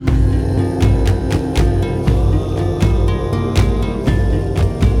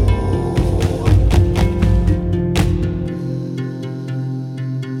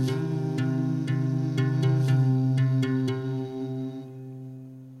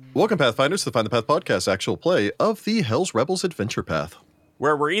Welcome, Pathfinders, to the Find the Path podcast, actual play of the Hell's Rebels Adventure Path,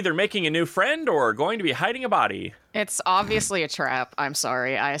 where we're either making a new friend or going to be hiding a body. It's obviously a trap. I'm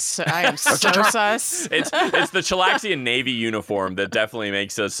sorry. I am so sus. It's the Chilaxian Navy uniform that definitely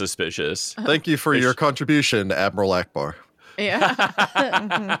makes us suspicious. Thank you for your contribution, Admiral Akbar. Yeah.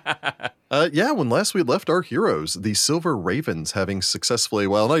 When last we left our heroes, the Silver Ravens, having successfully,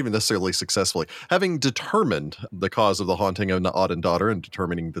 well, not even necessarily successfully, having determined the cause of the haunting of Na'ad and daughter and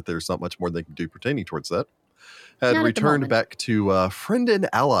determining that there's not much more they can do pertaining towards that, had returned back to friend and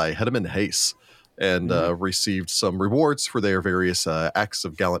ally Hedman Hayes and received some rewards for their various acts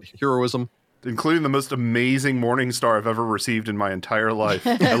of gallant heroism. Including the most amazing Morning Star I've ever received in my entire life.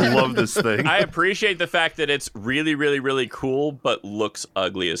 I love this thing. I appreciate the fact that it's really, really, really cool, but looks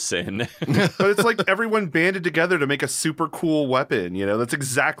ugly as sin. But it's like everyone banded together to make a super cool weapon, you know? That's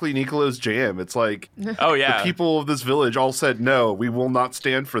exactly Nicolo's jam. It's like, oh yeah, the people of this village all said, no, we will not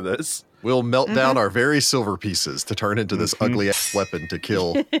stand for this. We'll melt down our very silver pieces to turn into this ugly-ass weapon to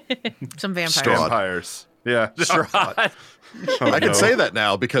kill some vampires. Vampires. Yeah. Strahd. I can say that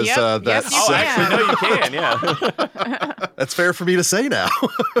now because that's actually, no, you can. Yeah, that's fair for me to say now.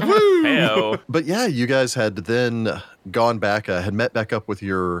 Heyo. But yeah, you guys had then gone back, had met back up with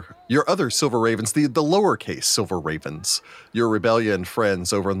your other Silver Ravens, the lowercase Silver Ravens, your rebellion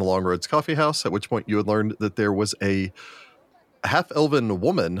friends over in the Long Roads Coffee House. At which point you had learned that there was a half-elven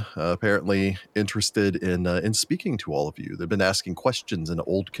woman apparently interested in speaking to all of you. They've been asking questions in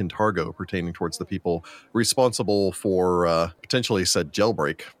Old Kintargo pertaining towards the people responsible for potentially said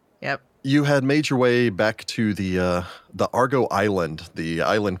jailbreak. Yep. You had made your way back to the Argo Island, the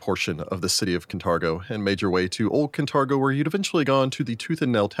island portion of the city of Kintargo, and made your way to Old Kintargo, where you'd eventually gone to the Tooth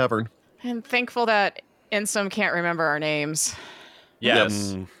and Nail Tavern. I'm thankful that Insum can't remember our names.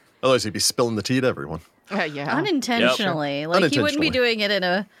 Yes. Yep. Otherwise, he'd be spilling the tea to everyone. Yeah. Unintentionally. Yep. Like, he wouldn't be doing it in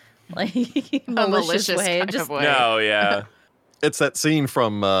a malicious way. Kind of way. No, yeah. It's that scene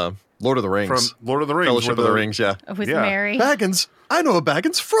from Lord of the Rings. From Lord of the Rings. Fellowship of the Rings, yeah. With Mary. Baggins. I know a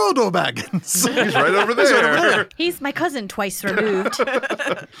Baggins. Frodo Baggins. He's right over there. He's my cousin twice removed.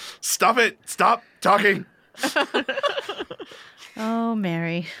 Stop it. Stop talking. Oh,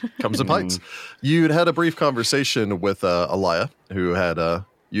 Mary. Comes and bites. You'd had a brief conversation with Alaya, who had...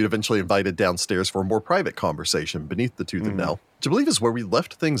 You'd eventually invited downstairs for a more private conversation beneath the Tooth and Nail, which I believe is where we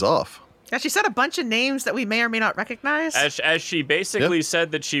left things off. Yeah, she said a bunch of names that we may or may not recognize. As she basically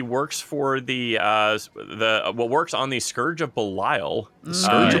said that she works for works on the Scourge of Belial.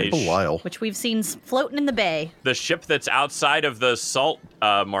 Scourge of Belial. Which we've seen floating in the bay. The ship that's outside of the salt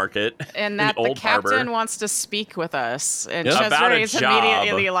market. And that in the Old captain Harbor. wants to speak with us. And About a Cesare is job.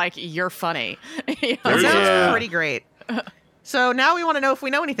 immediately like, you're funny. That sounds pretty great. So now we want to know if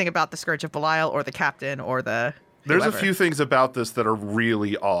we know anything about the Scourge of Belial or the captain or the There's whoever. a few things about this that are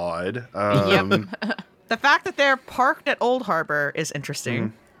really odd. The fact that they're parked at Old Harbor is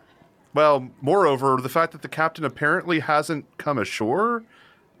interesting. Well, moreover, the fact that the captain apparently hasn't come ashore.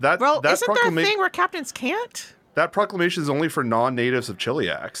 That Well, isn't there a thing where captains can't? That proclamation is only for non-natives of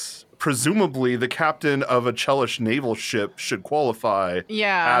Chiliax. Presumably, the captain of a Chelish naval ship should qualify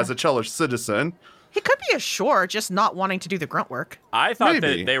as a Chelish citizen. He could be ashore, just not wanting to do the grunt work. I thought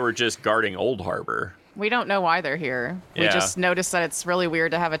Maybe. that they were just guarding Old Harbor. We don't know why they're here. We Yeah. just noticed that it's really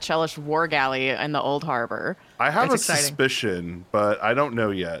weird to have a Chelish war galley in the Old Harbor. I have That's a exciting. suspicion, but I don't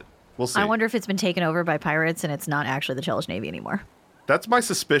know yet. We'll see. I wonder if it's been taken over by pirates and it's not actually the Chelish Navy anymore. That's my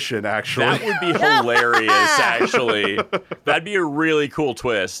suspicion, actually. That would be hilarious, actually. That'd be a really cool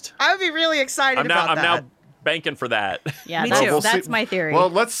twist. I would be really excited I'm about that. now banking for that. Yeah, Me that's, too. that's my theory. Well,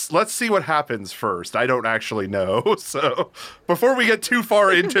 let's see what happens first. I don't actually know. So before we get too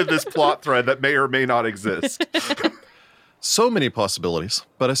far into this plot thread that may or may not exist. So many possibilities,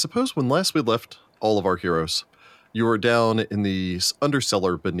 but I suppose when last we left all of our heroes, you were down in the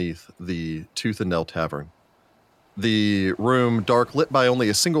undercellar beneath the Tooth and Nail Tavern. The room dark, lit by only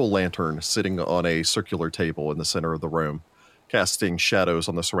a single lantern sitting on a circular table in the center of the room, casting shadows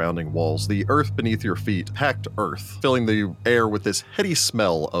on the surrounding walls. The earth beneath your feet, packed earth, filling the air with this heady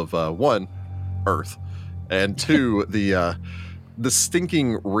smell of, one, earth, and two, the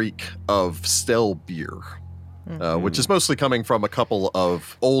stinking reek of stale beer, which is mostly coming from a couple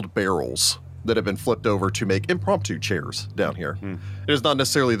of old barrels that have been flipped over to make impromptu chairs down here. It is not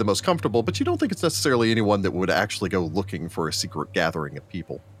necessarily the most comfortable, but you don't think it's necessarily anyone that would actually go looking for a secret gathering of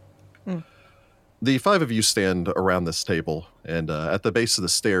people. The five of you stand around this table, and at the base of the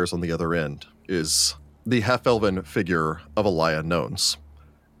stairs on the other end is the half-elven figure of Alaya Nones,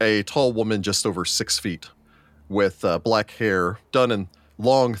 a tall woman just over 6 feet, with black hair done in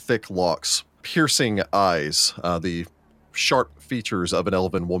long, thick locks, piercing eyes, the sharp features of an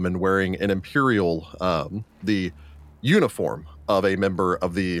elven woman wearing an imperial, the uniform of a member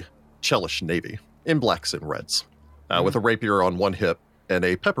of the Chelish Navy in blacks and reds, with a rapier on one hip and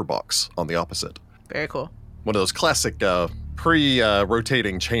a pepper box on the opposite. Very cool. One of those classic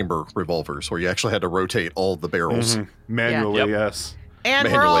pre-rotating chamber revolvers where you actually had to rotate all the barrels. Manually, yes. And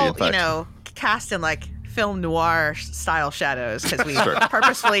Manually, we're all, in fact. cast in like film noir style shadows because we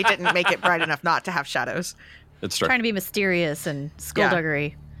purposefully didn't make it bright enough not to have shadows. It's true. Trying to be mysterious and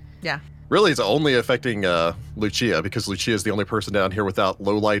skullduggery. Yeah. Really, it's only affecting Lucia because Lucia is the only person down here without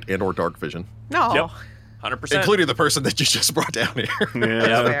low light and or dark vision. No. Yep. 100%. Including the person that you just brought down here.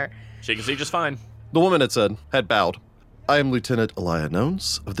 That's fair. She can see just fine. The woman, it said, had bowed. I am Lieutenant Elia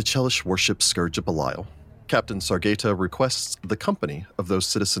Nones of the Chelish warship Scourge of Belial. Captain Sargeta requests the company of those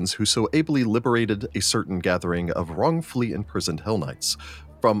citizens who so ably liberated a certain gathering of wrongfully imprisoned Hell Knights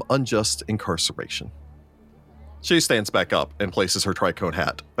from unjust incarceration. She stands back up and places her tricone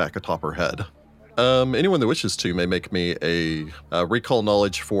hat back atop her head. Anyone that wishes to may make me a recall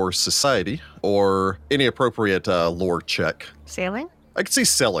knowledge for society or any appropriate lore check. Sailing? I could see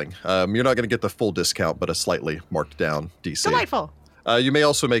selling. You're not going to get the full discount, but a slightly marked down DC. Delightful. You may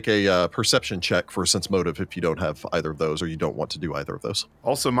also make a perception check for sense motive if you don't have either of those or you don't want to do either of those.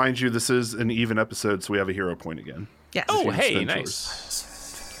 Also, mind you, this is an even episode, so we have a hero point again. Yes. Oh, you hey, spend nice.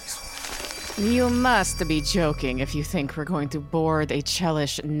 You must be joking if you think we're going to board a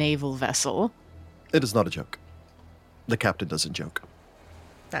Chelish naval vessel. It is not a joke. The captain doesn't joke.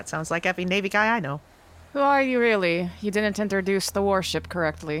 That sounds like every Navy guy I know. Who are you really? You didn't introduce the warship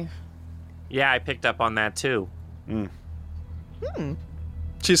correctly. Yeah, I picked up on that too.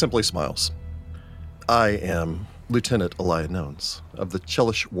 She simply smiles. I am Lieutenant Elia Nones of the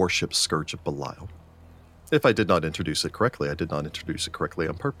Chelish warship Scourge of Belial. If I did not introduce it correctly, I did not introduce it correctly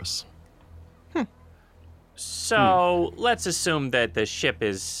on purpose. So let's assume that the ship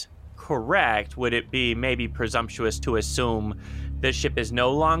is correct. Would it be maybe presumptuous to assume the ship is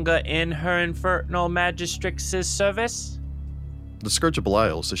no longer in her infernal magistrix's service? The Scourge of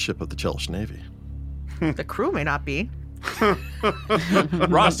Belial is a ship of the Chelish Navy. The crew may not be.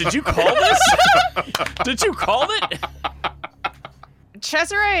 Ross, did you call this? Did you call it?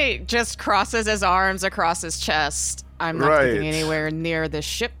 Cesare just crosses his arms across his chest. I'm not getting anywhere near the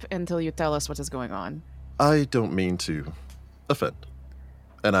ship until you tell us what is going on. I don't mean to offend,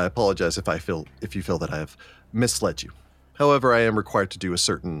 and I apologize if you feel that I have misled you. However, I am required to do a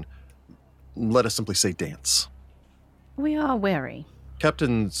certain, let us simply say, dance. We are wary.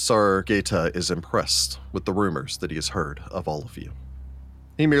 Captain Sargeta is impressed with the rumors that he has heard of all of you.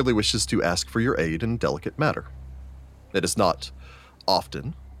 He merely wishes to ask for your aid in a delicate matter. It is not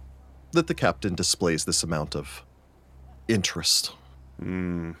often that the captain displays this amount of interest.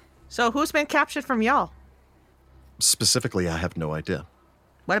 So who's been captured from y'all? Specifically, I have no idea.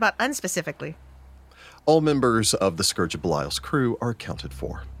 What about unspecifically? All members of the Scourge of Belial's crew are accounted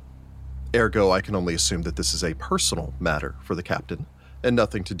for. Ergo, I can only assume that this is a personal matter for the captain and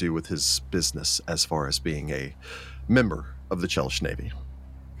nothing to do with his business as far as being a member of the Chelish Navy.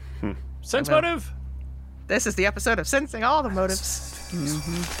 Sense motive? This is the episode of sensing all the motives.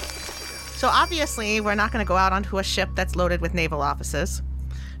 So obviously, we're not going to go out onto a ship that's loaded with naval officers.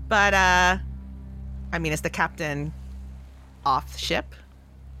 But, is the captain off the ship?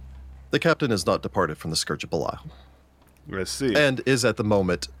 The captain has not departed from the Scourge of Belial Let's see. and is at the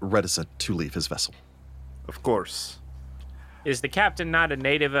moment reticent to leave his vessel. Of course. Is the captain not a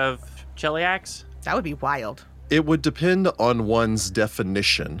native of Cheliax? That would be wild. It would depend on one's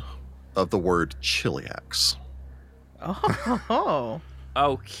definition of the word Cheliax. Oh.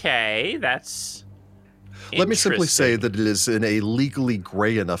 Okay, that's Let me simply say interesting. that it is in a legally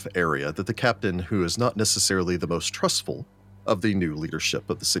gray enough area that the captain, who is not necessarily the most trustful of the new leadership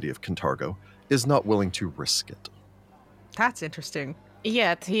of the city of Kintargo, is not willing to risk it. That's interesting.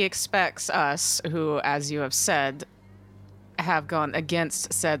 Yet he expects us, who, as you have said, have gone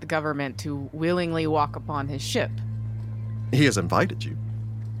against said government, to willingly walk upon his ship. He has invited you.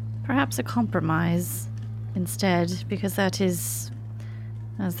 Perhaps a compromise instead, because that is,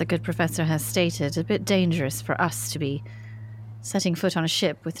 as the good professor has stated, a bit dangerous for us to be setting foot on a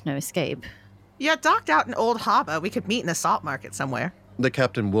ship with no escape. Yeah, docked out in Old Haba. We could meet in a salt market somewhere. The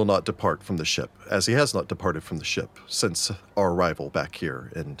captain will not depart from the ship, as he has not departed from the ship since our arrival back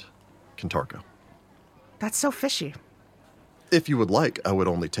here in Kintargo. That's so fishy. If you would like, I would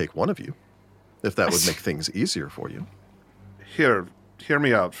only take one of you, if that would make things easier for you. Hear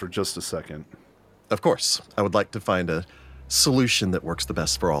me out for just a second. Of course, I would like to find a solution that works the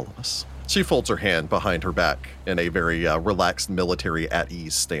best for all of us. She folds her hand behind her back in a very relaxed military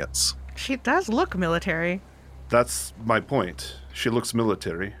at-ease stance. She does look military. That's my point. She looks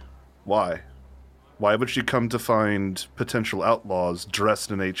military. Why? Why would she come to find potential outlaws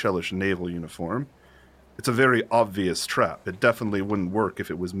dressed in a Chelish naval uniform? It's a very obvious trap. It definitely wouldn't work if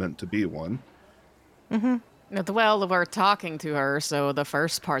it was meant to be one. Well, we're talking to her, so the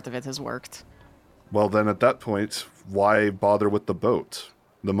first part of it has worked. Well, then at that point, why bother with the boat?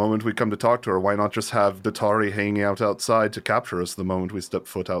 The moment we come to talk to her, why not just have Datari hanging out outside to capture us the moment we step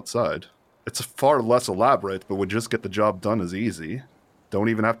foot outside? It's far less elaborate, but would just get the job done as easy. Don't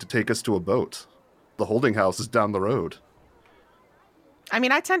even have to take us to a boat. The holding house is down the road. I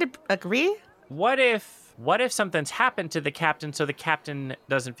mean, I tend to agree. What if something's happened to the captain so the captain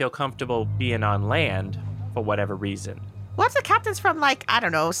doesn't feel comfortable being on land for whatever reason? What if the captain's from, like, I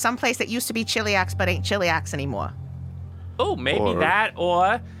don't know, someplace that used to be Chiliax but ain't Chiliax anymore? Oh, maybe that,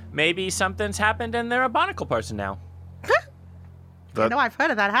 or maybe something's happened and they're a Barnacle person now. I know I've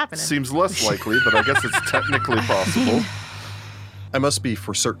heard of that happening. Seems less likely, but I guess it's technically possible. I must be,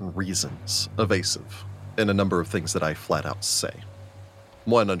 for certain reasons, evasive in a number of things that I flat out say.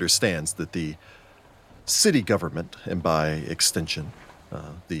 One understands that the city government, and by extension,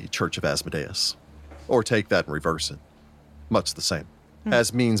 the Church of Asmodeus, or take that and reverse it, much the same,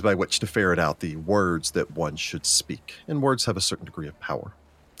 has means by which to ferret out the words that one should speak, and words have a certain degree of power.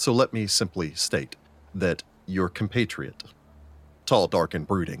 So let me simply state that your compatriot, tall, dark, and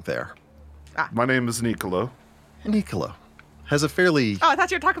brooding there, My name is Nicolo. Nicolo, has a fairly... Oh, I thought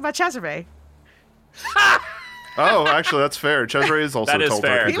you were talking about Cesare. Oh, actually, that's fair. Cesare is also That is tall,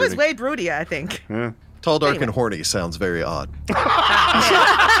 fair. dark, and He was brooding. way broodier, I think. Yeah. Tall, dark, Anyway. and horny sounds very odd.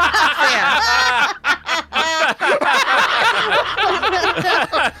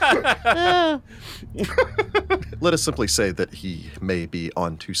 Let us simply say that he may be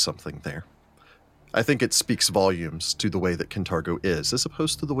onto something there. I think it speaks volumes to the way that Kintargo is, as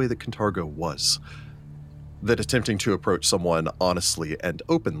opposed to the way that Kintargo was. That attempting to approach someone honestly and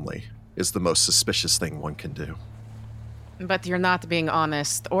openly is the most suspicious thing one can do. But you're not being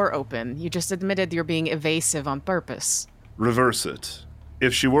honest or open. You just admitted you're being evasive on purpose. Reverse it.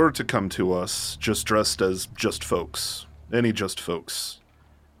 If she were to come to us just dressed as just folks, any just folks,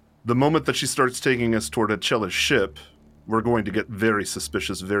 the moment that she starts taking us toward a Chelish ship, we're going to get very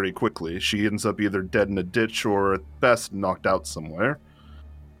suspicious very quickly. She ends up either dead in a ditch or at best knocked out somewhere.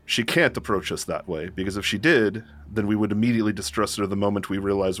 She can't approach us that way, because if she did, then we would immediately distrust her the moment we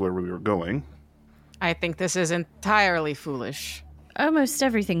realized where we were going. I think this is entirely foolish. Almost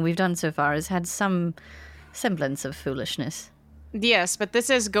everything we've done so far has had some semblance of foolishness. Yes, but this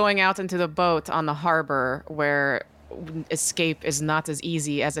is going out into the boat on the harbor where escape is not as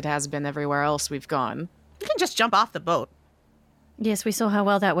easy as it has been everywhere else we've gone. You can just jump off the boat. Yes, we saw how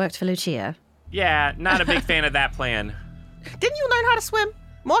well that worked for Lucia. Yeah, not a big fan of that plan. Didn't you learn how to swim?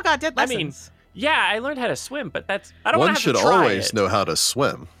 Morgoth did I lessons. mean, yeah, I learned how to swim, but that's... I don't One want to have should to try always it. know how to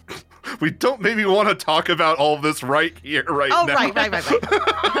swim. We don't maybe want to talk about all this right here, right oh, now. right.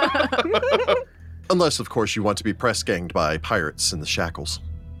 Unless, of course, you want to be press ganged by pirates in the shackles.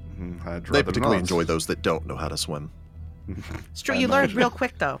 I'd They rather particularly not. enjoy those that don't know how to swim. It's true, you learned real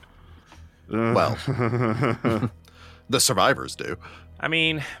quick, though. Well, the survivors do. I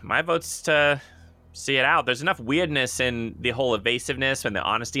mean, my vote's to see it out. There's enough weirdness in the whole evasiveness and the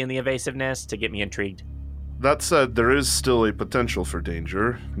honesty in the evasiveness to get me intrigued. That said, there is still a potential for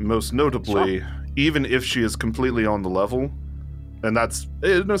danger. Most notably, even if she is completely on the level, and that's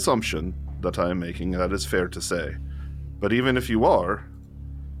an assumption that I am making, that is fair to say. But even if you are,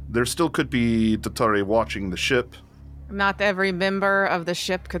 there still could be Datari watching the ship. Not every member of the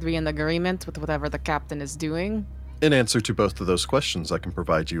ship could be in agreement with whatever the captain is doing. In answer to both of those questions, I can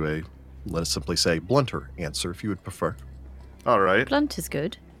provide you a, let us simply say, blunter answer if you would prefer. All right. Blunt is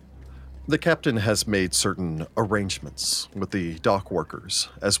good. The captain has made certain arrangements with the dock workers,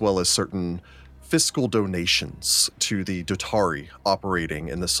 as well as certain fiscal donations to the Dotari operating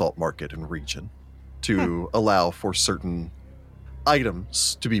in the salt market and region to allow for certain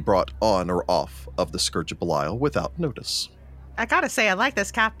items to be brought on or off of the Scourge of Belial without notice. I gotta say, I like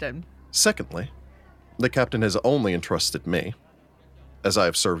this captain. Secondly, the captain has only entrusted me, as I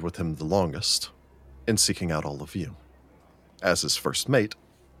have served with him the longest, in seeking out all of you. As his first mate,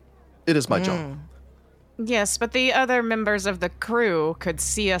 it is my job. Yes, but the other members of the crew could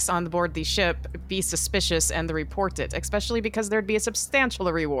see us on board the ship, be suspicious, and report it, especially because there'd be a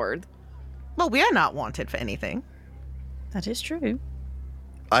substantial reward. Well, we're not wanted for anything. That is true.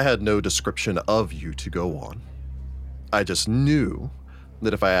 I had no description of you to go on. I just knew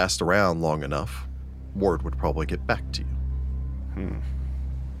that if I asked around long enough, word would probably get back to you.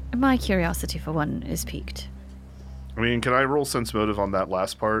 My curiosity, for one, is piqued. I mean, can I roll sense motive on that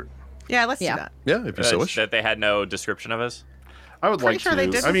last part? Yeah, let's Yeah. do that. Yeah, if you so wish. That they had no description of us. I would Pretty like sure to. they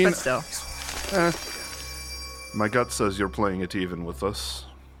didn't, I mean, but still. my gut says you're playing it even with us.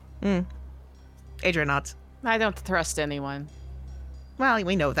 Adrian nods. I don't trust anyone. Well,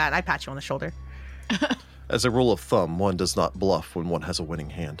 we know that. I pat you on the shoulder. As a rule of thumb, one does not bluff when one has a winning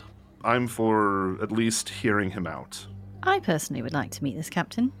hand. I'm for at least hearing him out. I personally would like to meet this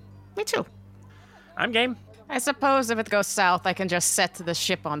captain. Me too. I'm game. I suppose if it goes south, I can just set the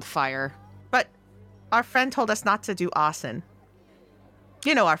ship on fire. But our friend told us not to do arson.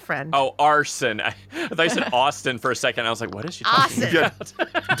 You know our friend. Oh, arson. I thought you said Austin for a second. I was like, what is she talking Arson. about?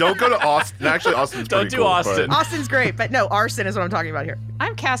 Yeah, don't go to Austin. Actually, Austin's Don't pretty do cool, Austin. but- Austin's great, but no, arson is what I'm talking about here.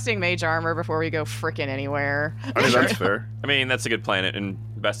 I'm casting mage armor before we go frickin' anywhere. I mean, that's fair. I mean, that's a good planet in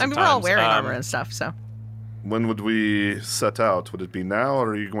the best I of mean, times. we're all wearing armor and stuff, so. When would we set out? Would it be now, or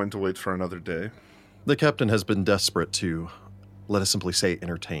are you going to wait for another day? The captain has been desperate to, let us simply say,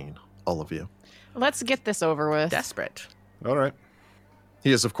 entertain all of you. Let's get this over with. Desperate. All right. He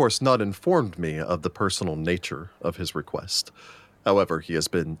has, of course, not informed me of the personal nature of his request. However, he has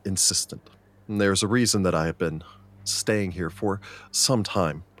been insistent. And there's a reason that I have been staying here for some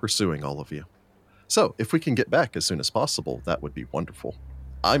time, pursuing all of you. So, if we can get back as soon as possible, that would be wonderful.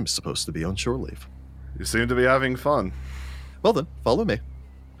 I'm supposed to be on shore leave. You seem to be having fun. Well then, follow me.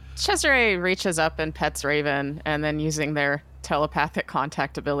 Cesare reaches up and pets Raven, and then using their telepathic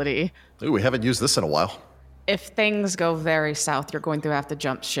contact ability. Ooh, we haven't used this in a while. If things go very south, you're going to have to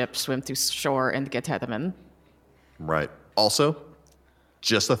jump ship, swim to shore, and get Heatherman. Right. Also,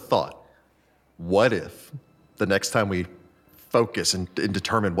 just a thought. What if the next time we focus and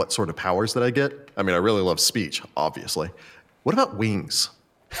determine what sort of powers that I get? I mean, I really love speech, obviously. What about wings?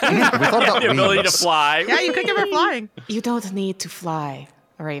 Have we thought about The ability to wings? fly. Yeah, you could give her flying. You don't need to fly,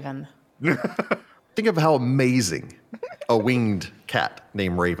 Raven. Think of how amazing a winged cat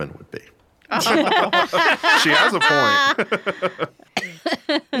named Raven would be. She has a point.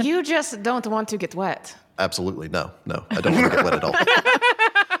 You just don't want to get wet. Absolutely, no. I don't want to get wet at all.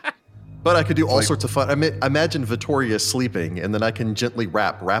 But I could do all sorts of fun. Imagine Vittoria sleeping, and then I can gently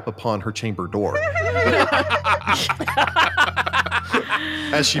rap upon her chamber door.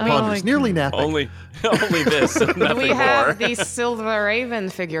 As she ponders, nearly napping. Only this, nothing We more. have these silver Raven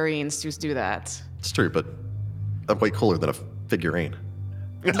figurines to do that. It's true, but I'm way cooler than a figurine.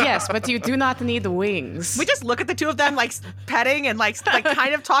 Yes, but you do not need the wings. We just look at the two of them, like, petting and, like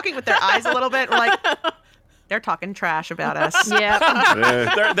kind of talking with their eyes a little bit. We're like, they're talking trash about us. Yeah.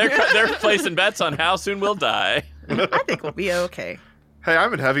 Eh. They're placing bets on how soon we'll die. I think we'll be okay. Hey,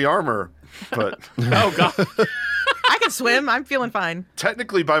 I'm in heavy armor, but Oh god. I can swim. I'm feeling fine.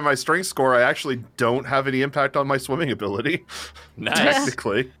 technically by my strength score, I actually don't have any impact on my swimming ability. Nice.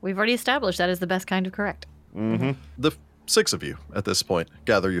 Technically. We've already established that is the best kind of correct. The 6 of you at this point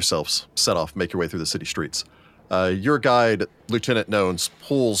gather yourselves, set off, make your way through the city streets. Your guide, Lieutenant Nones,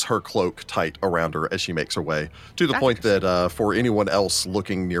 pulls her cloak tight around her as she makes her way, to the That's point that for anyone else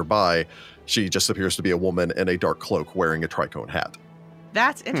looking nearby, she just appears to be a woman in a dark cloak wearing a tricone hat.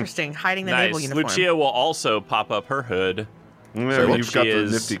 That's interesting. Hiding the naval Nice. uniform. Lucia will also pop up her hood. Yeah, So you've She got the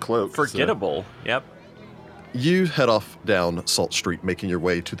is nifty cloak. so- Forgettable. Yep. You head off down Salt Street, making your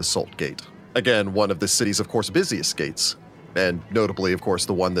way to the Salt Gate. Again, one of the city's, of course, busiest gates. And notably, of course,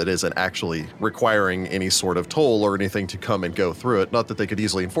 the one that isn't actually requiring any sort of toll or anything to come and go through it. Not that they could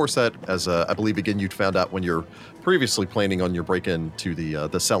easily enforce that, as I believe, again, you'd found out when you're previously planning on your break-in to the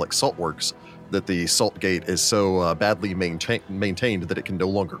Salic Salt Works, that the Salt Gate is so badly maintained that it can no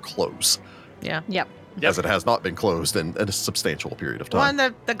longer close, Yeah. Yep. as it has not been closed in a substantial period of time.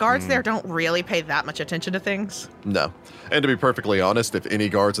 One, the guards there don't really pay that much attention to things. No. And to be perfectly honest, if any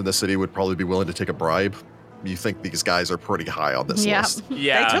guards in the city would probably be willing to take a bribe, you think these guys are pretty high on this Yeah. list.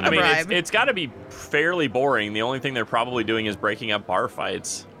 Yeah. took I a mean, bribe. it's got to be fairly boring. The only thing they're probably doing is breaking up bar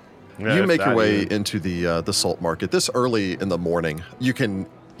fights. Yeah, You if make your that way even. into the salt market this early in the morning. You can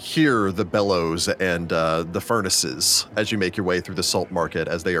hear the bellows and the furnaces as you make your way through the salt market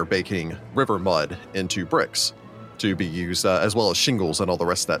as they are baking river mud into bricks to be used, as well as shingles and all the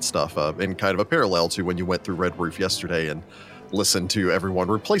rest of that stuff, in kind of a parallel to when you went through Red Roof yesterday and listened to everyone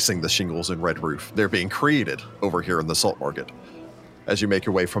replacing the shingles in Red Roof. They're being created over here in the salt market as you make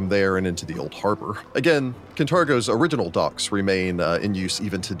your way from there and into the old harbor. Again, Cantargo's original docks remain in use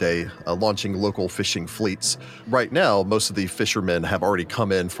even today, launching local fishing fleets. Right now, most of the fishermen have already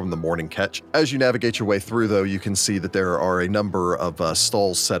come in from the morning catch. As you navigate your way through, though, you can see that there are a number of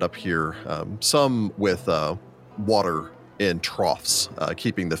stalls set up here, some with water in troughs,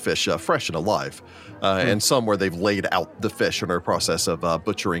 keeping the fish fresh and alive, and some where they've laid out the fish and are in a process of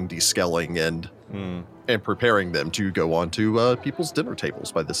butchering, descaling, and and preparing them to go on to people's dinner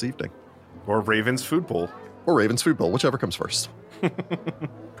tables by this evening. Or Raven's food bowl. Or Raven's food bowl, whichever comes first.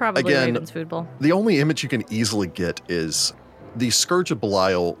 Probably Again, Raven's food bowl. The only image you can easily get is the Scourge of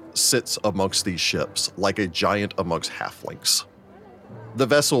Belial sits amongst these ships like a giant amongst halflings. The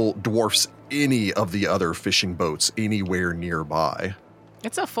vessel dwarfs any of the other fishing boats anywhere nearby.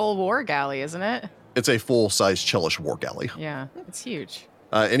 It's a full war galley, isn't it? It's a full-size Chelish war galley. Yeah, it's huge.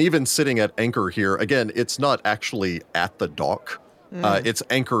 And even sitting at anchor here, again, it's not actually at the dock. It's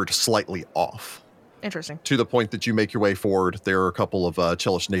anchored slightly off. Interesting. To the point that you make your way forward, there are a couple of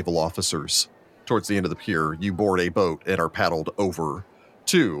Chelish naval officers towards the end of the pier. You board a boat and are paddled over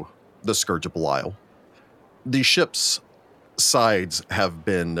to the Scourge of Belial. The ship's sides have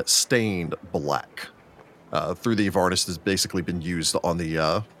been stained black. Through the varnish that's basically been used on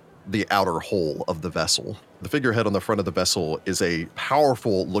the outer hull of the vessel. The figurehead on the front of the vessel is a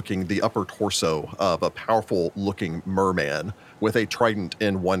powerful-looking, the upper torso of a powerful-looking merman with a trident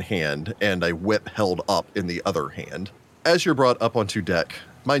in one hand and a whip held up in the other hand. As you're brought up onto deck,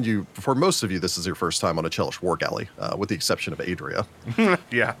 mind you, for most of you, this is your first time on a Chelish war galley, with the exception of Adria.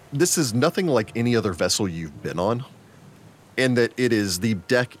 Yeah. This is nothing like any other vessel you've been on, in that the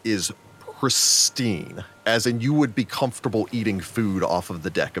deck is pristine, as in you would be comfortable eating food off of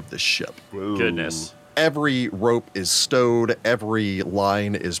the deck of this ship. Whoa. Goodness. Every rope is stowed, every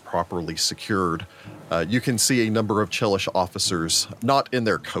line is properly secured. You can see a number of Chelish officers not in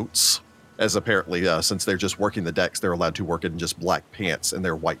their coats, as apparently, since they're just working the decks, they're allowed to work in just black pants and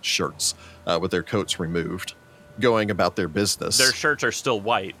their white shirts with their coats removed, going about their business. Their shirts are still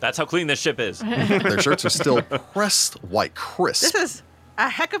white. That's how clean this ship is. Their shirts are still pressed white, crisp. This is a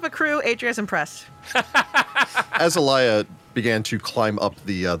heck of a crew. Adria's impressed. As Elia began to climb up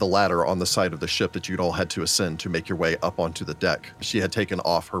the ladder on the side of the ship that you'd all had to ascend to make your way up onto the deck, she had taken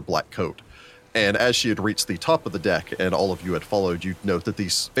off her black coat. And as she had reached the top of the deck and all of you had followed, you'd note that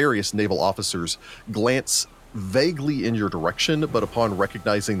these various naval officers glance vaguely in your direction, but upon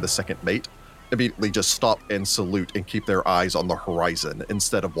recognizing the second mate, immediately just stop and salute and keep their eyes on the horizon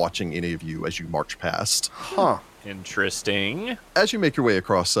instead of watching any of you as you march past. Huh. Interesting. As you make your way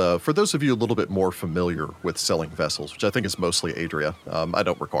across, for those of you a little bit more familiar with selling vessels, which I think is mostly Adria, I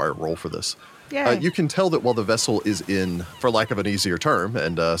don't require a roll for this. Yay. You can tell that while the vessel is in, for lack of an easier term,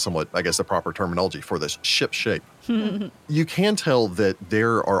 and somewhat, I guess, the proper terminology for this, ship shape, you can tell that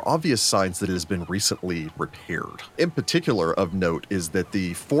there are obvious signs that it has been recently repaired. In particular, of note is that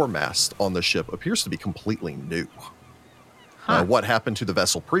the foremast on the ship appears to be completely new. What happened to the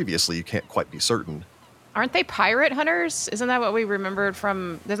vessel previously, you can't quite be certain. Aren't they pirate hunters? Isn't that what we remembered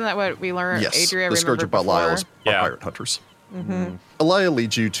from? Isn't that what we learned? Yes, Adria the Scourge of Belial before? is Yeah. pirate hunters. Elia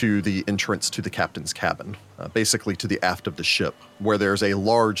leads you to the entrance to the captain's cabin, basically to the aft of the ship, where there's a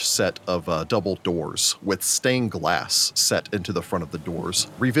large set of double doors with stained glass set into the front of the doors,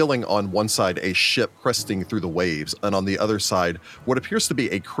 revealing on one side a ship cresting through the waves, and on the other side what appears to be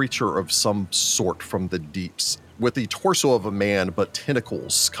a creature of some sort from the deeps, with the torso of a man but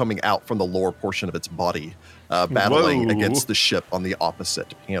tentacles coming out from the lower portion of its body, battling Whoa. against the ship on the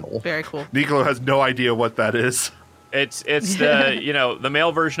opposite panel. Very cool. Nicolo has no idea what that is. It's the the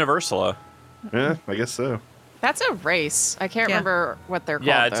male version of Ursula. Yeah, I guess so. That's a race. I can't Yeah. remember what they're called.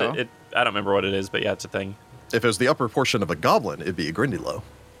 Yeah, though. I don't remember what it is, but yeah, it's a thing. If it was the upper portion of a goblin, it'd be a Grindylow.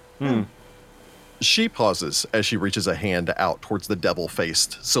 She pauses as she reaches a hand out towards the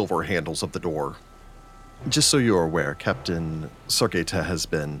devil-faced silver handles of the door. Just so you're aware, Captain Sargeta has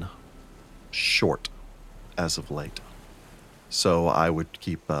been short as of late. So I would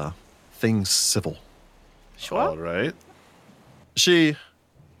keep things civil. Sure. All right. She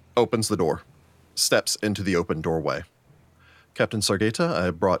opens the door, steps into the open doorway. Captain Sargeta,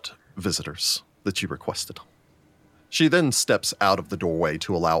 I brought visitors that you requested. She then steps out of the doorway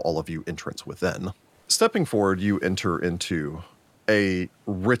to allow all of you entrance within. Stepping forward, you enter into a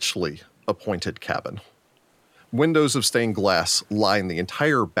richly appointed cabin. Windows of stained glass line the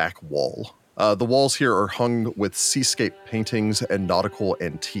entire back wall. The walls here are hung with seascape paintings and nautical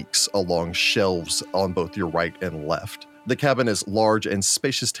antiques along shelves on both your right and left. The cabin is large and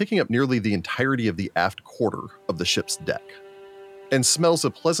spacious, taking up nearly the entirety of the aft quarter of the ship's deck, and smells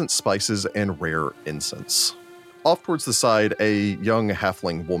of pleasant spices and rare incense. Off towards the side, a young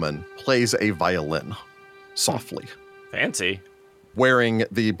halfling woman plays a violin softly, Fancy. wearing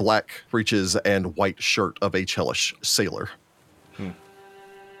the black breeches and white shirt of a Chelish sailor.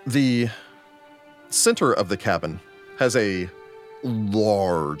 The center of the cabin has a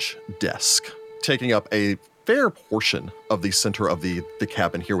large desk, taking up a fair portion of the center of the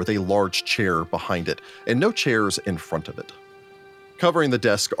cabin here, with a large chair behind it and no chairs in front of it. Covering the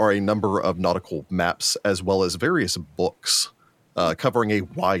desk are a number of nautical maps as well as various books covering a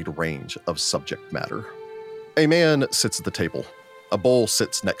wide range of subject matter. A man sits at the table. A bowl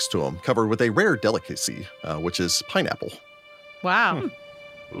sits next to him, covered with a rare delicacy, which is pineapple. Wow.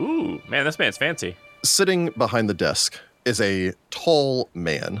 Ooh, man, this man's fancy. Sitting behind the desk is a tall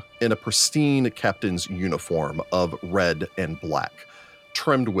man in a pristine captain's uniform of red and black,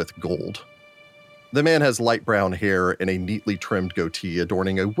 trimmed with gold. The man has light brown hair and a neatly trimmed goatee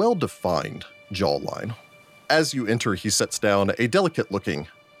adorning a well-defined jawline. As you enter, he sets down a delicate-looking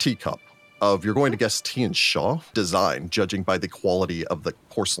teacup of, you're going to guess, Tian-Sha design, judging by the quality of the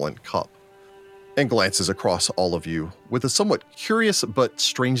porcelain cup, and glances across all of you with a somewhat curious but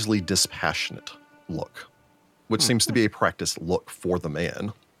strangely dispassionate look, which seems to be a practiced look for the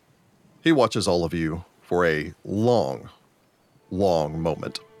man. He watches all of you for a long, long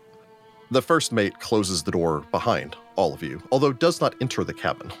moment. The first mate closes the door behind all of you, although does not enter the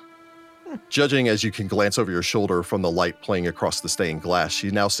cabin. Judging as you can glance over your shoulder from the light playing across the stained glass, she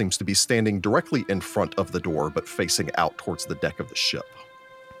now seems to be standing directly in front of the door, but facing out towards the deck of the ship.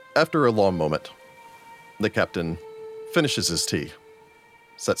 After a long moment, the captain finishes his tea,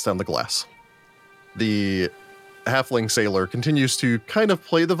 sets down the glass. The halfling sailor continues to kind of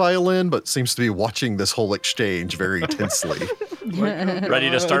play the violin, but seems to be watching this whole exchange very tensely. Ready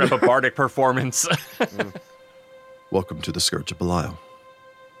to start up a bardic performance. Welcome to the Scourge of Belial.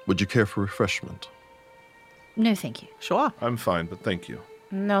 Would you care for refreshment? No, thank you. Sure. I'm fine, but thank you.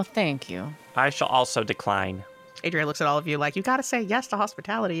 No, thank you. I shall also decline. Adria looks at all of you like, you gotta say yes to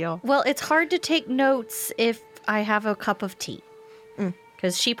hospitality, yo. Well, it's hard to take notes if I have a cup of tea.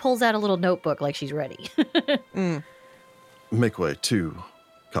 Because she pulls out a little notebook like she's ready. Make way 2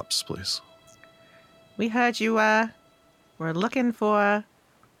 cups, please. We heard you, were looking for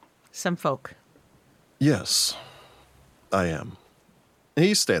some folk. Yes, I am.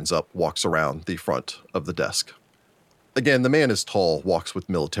 He stands up, walks around the front of the desk. Again, the man is tall, walks with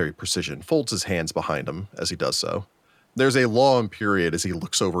military precision, folds his hands behind him as he does so. There's a long period as he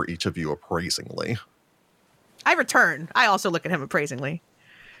looks over each of you appraisingly. I return. I also look at him appraisingly.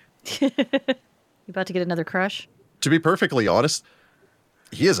 You about to get another crush? To be perfectly honest,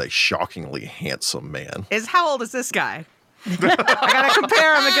 he is a shockingly handsome man. How old is this guy? I gotta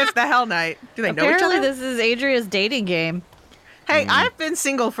compare him against the Hell Knight. Do they know each Apparently other? this is Adria's dating game. Hey, I've been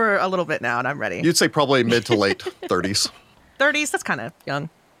single for a little bit now, and I'm ready. You'd say probably mid to late 30s. 30s, that's kind of young.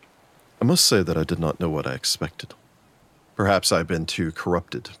 I must say that I did not know what I expected. Perhaps I've been too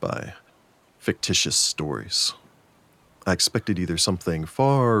corrupted by fictitious stories. I expected either something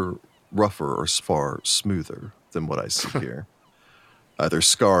far rougher or far smoother than what I see here. Either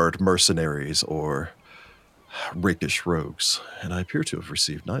scarred mercenaries or rakish rogues, and I appear to have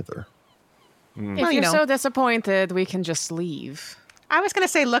received neither. If Well, you're so disappointed, we can just leave. I was going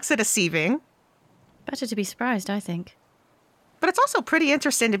to say looks are deceiving, Better to be surprised, I think. but it's also pretty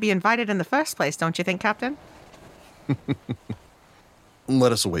interesting to be invited in the first place, don't you think, Captain?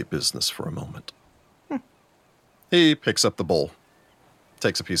 Let us await business for a moment. He picks up the bowl,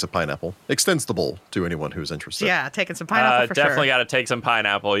 takes a piece of pineapple, extends the bowl to anyone who's interested. Yeah, taking some pineapple for Definitely sure. got to take some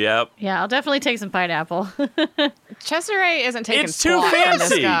pineapple. Yep. Yeah, I'll definitely take some pineapple. Cesare isn't taking It's too squat from this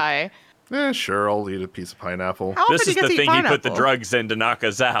fancy. guy. Sure, I'll eat a piece of pineapple. How often This do is you get the to eat thing he put the pineapple? drugs in to knock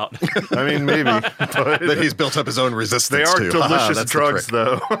us out. I mean, maybe. But That he's built up his own resistance they are to. Haha, delicious that's the drugs, trick.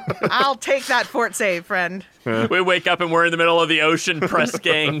 though. I'll take that fort save, friend. We wake up and we're in the middle of the ocean, press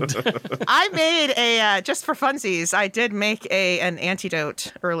ganged. I made a, just for funsies, I did make an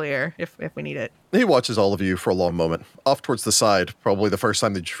antidote earlier, if we need it. He watches all of you for a long moment. Off towards the side, probably the first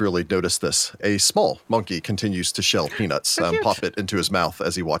time that you really noticed this, a small monkey continues to shell peanuts, cute. pop it into his mouth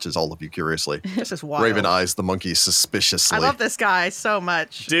as he watches all of you curiously. This is wild. Raven eyes the monkey suspiciously. I love this guy so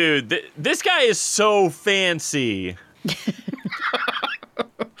much. Dude, this guy is so fancy.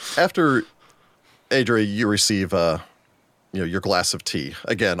 After Adria, you receive your glass of tea,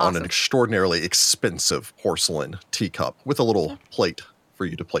 again on an Awesome. extraordinarily expensive porcelain teacup with a little plate for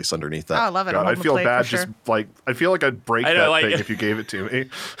you to place underneath Oh, I that. love it. God, I'll I hold the feel plate bad. for sure. Just like I feel like I'd break I know, that like- thing if you gave it to me.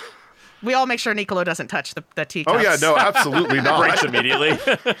 We all make sure Nicolo doesn't touch the teacups. Oh yeah, no, absolutely Breaks not. immediately.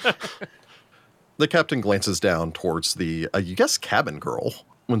 The captain glances down towards the, you guess, cabin girl.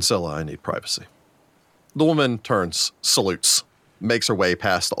 Winsella, I need privacy. The woman turns, salutes, makes her way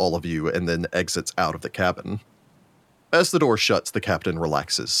past all of you, and then exits out of the cabin. As the door shuts, the captain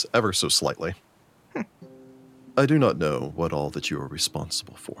relaxes ever so slightly. I do not know what all that you are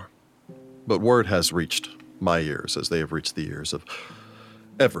responsible for, but word has reached my ears as they have reached the ears of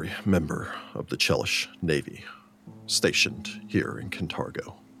every member of the Chelish Navy stationed here in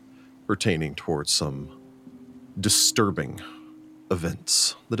Kintargo, pertaining towards some disturbing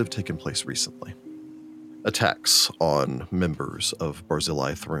events that have taken place recently. Attacks on members of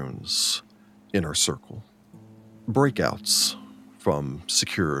Barzillai Throne's inner circle. Breakouts from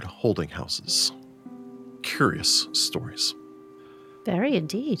secured holding houses. Curious stories. Very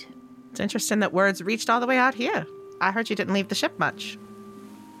indeed. It's interesting that words reached all the way out here. I heard you didn't leave the ship much.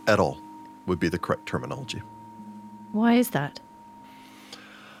 At all would be the correct terminology. Why is that?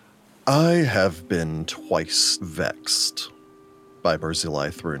 I have been twice vexed by Barzillai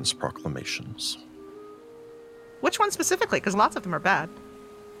Throne's proclamations. Which one specifically? Because lots of them are bad.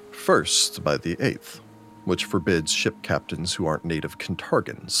 First, by the 8th, which forbids ship captains who aren't native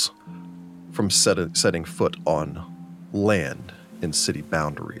Kintargans from setting foot on land in city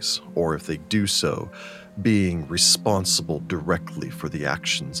boundaries, or if they do so, being responsible directly for the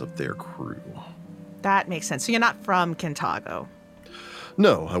actions of their crew. That makes sense. So you're not from Kintago.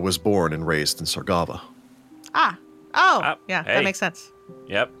 No, I was born and raised in Sargava. Ah. Oh, yeah, hey. that makes sense.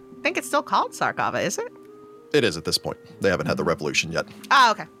 Yep. I think it's still called Sargava, is it? It is at this point. They haven't had the revolution yet.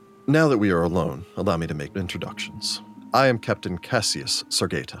 Ah, okay. Now that we are alone, allow me to make introductions. I am Captain Cassius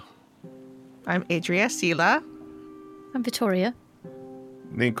Sargata. I'm Adria Sela. I'm Vittoria.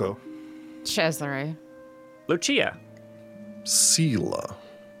 Nico. Cesare. Lucia. Sela.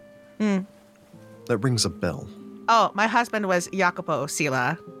 That rings a bell. Oh, my husband was Jacopo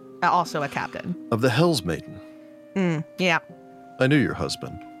Sela, also a captain. Of the Hell's Maiden. Yeah. I knew your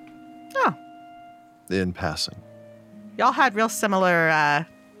husband. Oh, In passing. y'all had real similar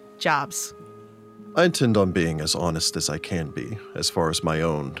jobs. I intend on being as honest as I can be as far as my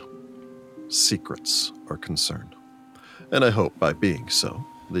own secrets are concerned. And I hope by being so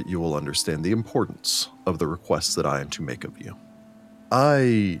that you will understand the importance of the requests that I am to make of you.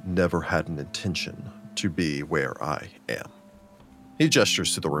 I never had an intention to be where I am. He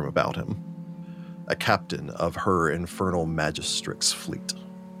gestures to the room about him. A captain of her infernal magistrix fleet.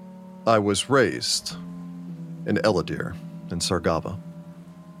 I was raised in Eladir in Sargava.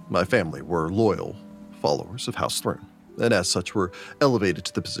 My family were loyal followers of House Throne, and as such were elevated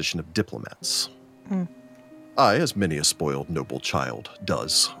to the position of diplomats. I, as many a spoiled noble child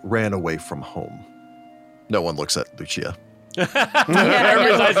does, ran away from home. No one looks at Lucia.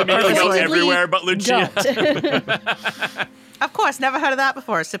 Everybody's eyes immediately go Possibly everywhere but Lucia. don't. Of course, never heard of that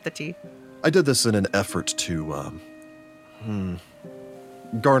before. Sip the tea. I did this in an effort to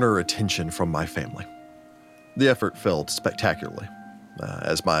garner attention from my family. The effort failed spectacularly,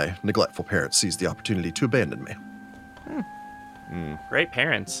 as my neglectful parents seized the opportunity to abandon me. Great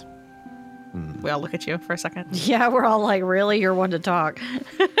parents. We all look at you for a second. Yeah, we're all like, really? You're one to talk.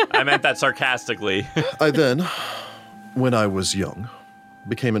 I meant that sarcastically. I then, when I was young,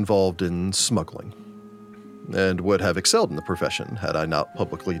 became involved in smuggling, and would have excelled in the profession had I not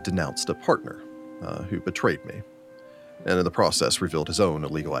publicly denounced a partner who betrayed me, and in the process revealed his own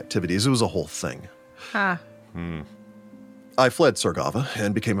illegal activities. It was a whole thing. Huh. I fled Sargava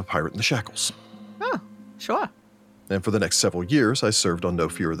and became a pirate in the shackles. Oh, sure. And for the next several years, I served on no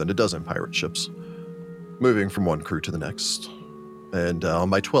fewer than a dozen pirate ships, moving from one crew to the next. And on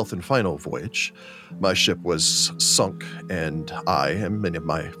my 12th and final voyage, my ship was sunk, and I and many of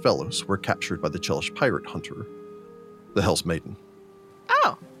my fellows were captured by the Chelish pirate hunter, the Hell's Maiden.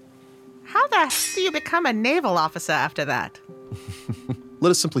 Oh. How the heck do you become a naval officer after that? Let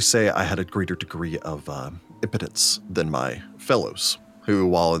us simply say I had a greater degree of impotence than my fellows, who,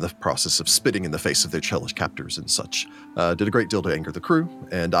 while in the process of spitting in the face of their Chelish captors and such, did a great deal to anger the crew,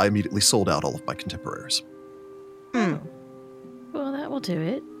 and I immediately sold out all of my contemporaries. Well, that will do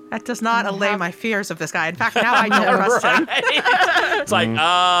it. That does not allay my fears of this guy. In fact, now I don't trust him. It's like,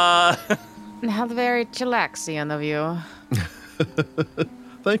 How very chillaxian of you.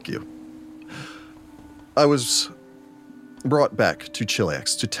 Thank you. I was brought back to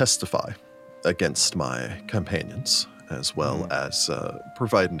Chileax to testify against my companions, as well as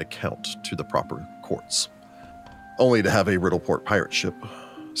provide an account to the proper courts, only to have a Riddleport pirate ship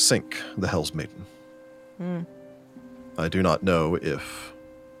sink the Hell's Maiden. I do not know if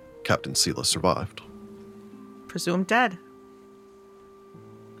Captain Sela survived. Presumed dead.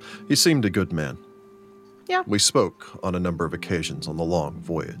 He seemed a good man. Yeah. We spoke on a number of occasions on the long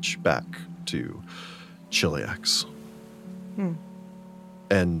voyage back to Chileax.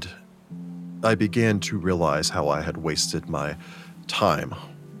 And I began to realize how I had wasted my time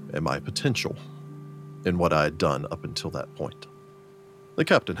and my potential in what I had done up until that point. The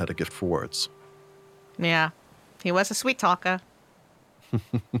captain had a gift for words. Yeah. He was a sweet talker.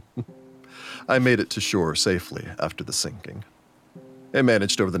 I made it to shore safely after the sinking, and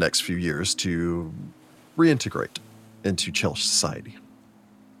managed over the next few years to reintegrate into Chelish society.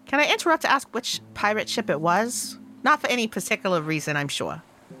 Can I interrupt to ask which pirate ship it was? Not for any particular reason, I'm sure.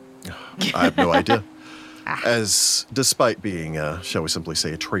 I have no idea. As despite being, shall we simply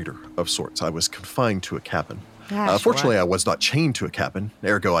say, a traitor of sorts, I was confined to a cabin. Sure. Fortunately, I was not chained to a cabin,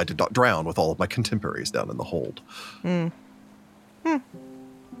 ergo I did not drown with all of my contemporaries down in the hold.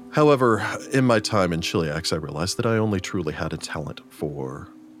 However, in my time in Chiliax, I realized that I only truly had a talent for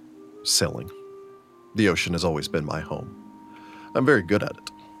sailing. The ocean has always been my home. I'm very good at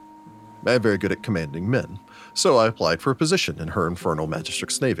it. I'm very good at commanding men, so I applied for a position in Her Infernal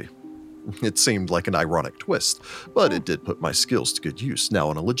Magistrix Navy. It seemed like an ironic twist, but it did put my skills to good use, now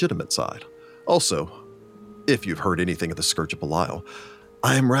on a legitimate side. Also, if you've heard anything of the Scourge of Belial,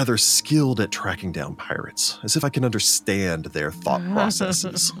 I am rather skilled at tracking down pirates, as if I can understand their thought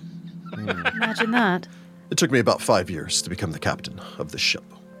processes. Imagine that. It took me about 5 years to become the captain of the ship.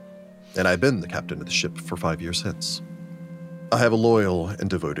 And I've been the captain of the ship for 5 years hence. I have a loyal and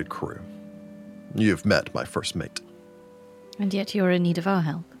devoted crew. You've met my first mate. And yet you're in need of our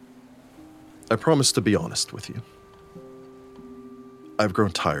help. I promise to be honest with you. I've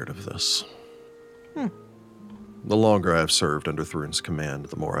grown tired of this. The longer I've served under Thrun's command,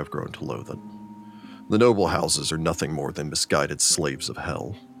 the more I've grown to loathe it. The noble houses are nothing more than misguided slaves of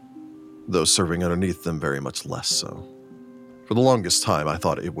hell. Those serving underneath them very much less so. For the longest time, I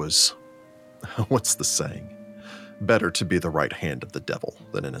thought it was, what's the saying? Better to be the right hand of the devil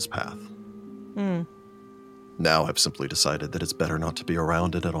than in his path. Now I've simply decided that it's better not to be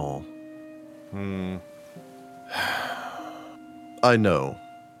around it at all. I know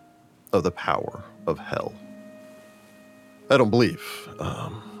of the power of hell. I don't believe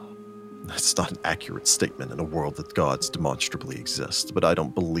that's not an accurate statement in a world that gods demonstrably exist, but I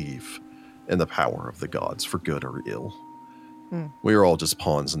don't believe in the power of the gods for good or ill. We are all just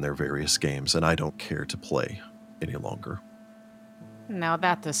pawns in their various games, and I don't care to play any longer. Now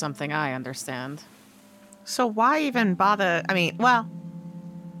that is something I understand. So why even bother? I mean, well,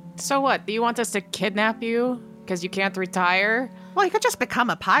 So what? Do you want us to kidnap you? Because you can't retire? you could just become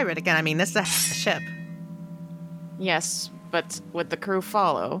a pirate again. I mean, this is a ship. Yes, but would the crew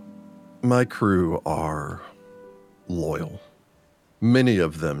follow? My crew are loyal. Many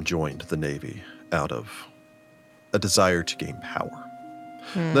of them joined the Navy out of a desire to gain power.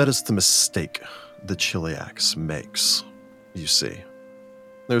 That is the mistake the Chiliax makes, you see.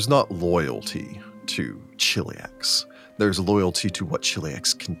 There's not loyalty to Chiliax. There's loyalty to what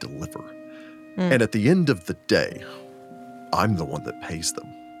Chiliax can deliver. And at the end of the day, I'm the one that pays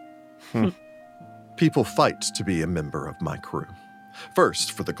them. People fight to be a member of my crew.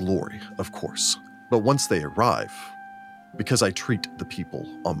 First, for the glory, of course. But once they arrive, because I treat the people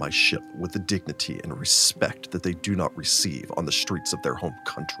on my ship with the dignity and respect that they do not receive on the streets of their home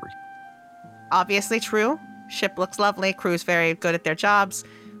country. Obviously true. Ship looks lovely. Crew's very good at their jobs.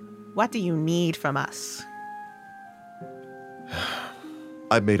 What do you need from us?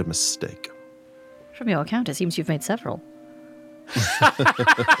 I made a mistake. From your account, it seems you've made several.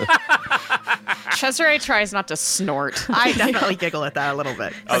 Cesare tries not to snort. I definitely giggle at that a little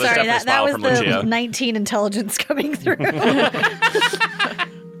bit. Oh, there's Sorry, definitely a that smile was from the Lucia. 19 intelligence coming through.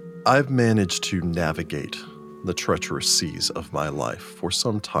 I've managed to navigate the treacherous seas of my life for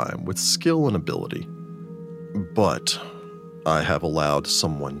some time with skill and ability. But I have allowed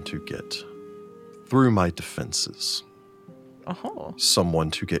someone to get through my defenses. Oh. Someone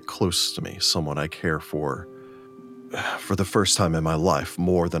to get close to me, someone I care for the first time in my life,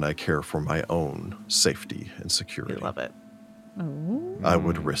 more than I care for my own safety and We security. love it. I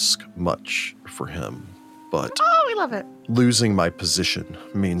would risk much for him, but Oh, we love it. losing my position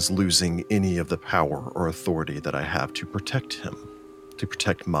means losing any of the power or authority that I have to protect him, to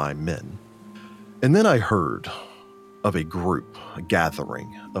protect my men. And then I heard of a group, a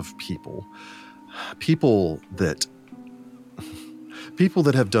gathering of people that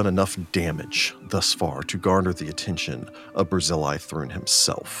have done enough damage thus far to garner the attention of Barzillai Thrun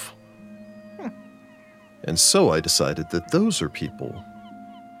himself. And so I decided that those are people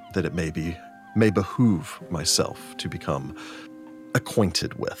that it may behoove myself to become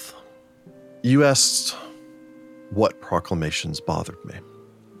acquainted with. You asked what proclamations bothered me,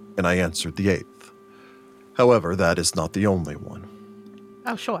 and I answered the 8th. However, that is not the only one.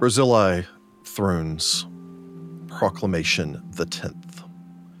 Oh, sure. Barzillai Thrun's proclamation the 10th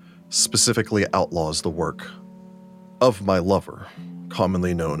specifically outlaws the work of my lover,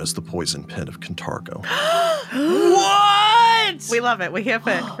 commonly known as the Poison Pen of Cantargo. What? We love it. We have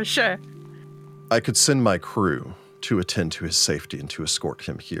it for sure. I could send my crew to attend to his safety and to escort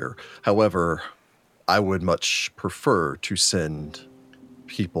him here. However, I would much prefer to send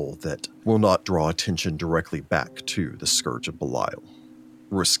people that will not draw attention directly back to the Scourge of Belial,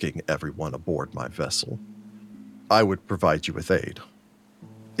 risking everyone aboard my vessel. I would provide you with aid,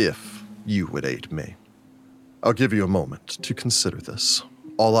 if you would aid me. I'll give you a moment to consider this.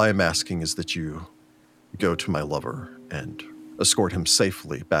 All I am asking is that you go to my lover and escort him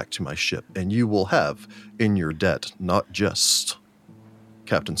safely back to my ship, and you will have in your debt not just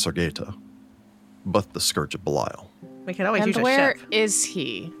Captain Sargeta, but the Scourge of Belial. We could always And use a where ship. is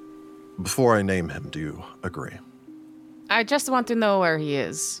he? Before I name him, do you agree? I just want to know where he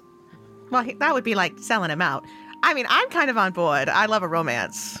is. Well, that would be like selling him out. I mean, I'm kind of on board. I love a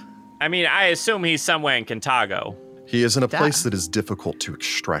romance. I mean, I assume he's somewhere in Kintago. He is in a Duh. place that is difficult to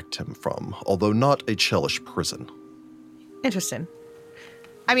extract him from, although not a Chelish prison. Interesting.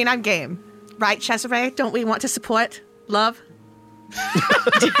 I mean, I'm game. Right, Cesare? Don't we want to support love?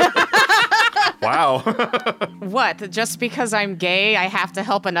 Wow. What? Just because I'm gay, I have to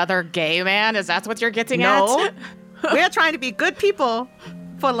help another gay man? Is that what you're getting No. at? We're trying to be good people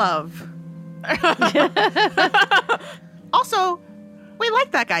for love. Also, we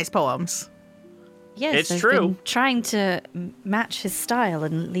like that guy's poems. Yes, It's I've true. been trying to match his style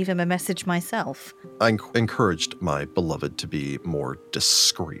and leave him a message myself. I encouraged my beloved to be more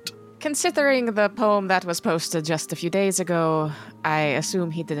discreet. Considering the poem that was posted just a few days ago, I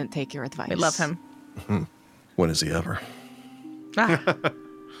assume he didn't take your advice. We love him. When is he ever? Ah,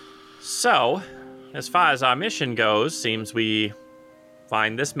 So, as far as our mission goes, seems we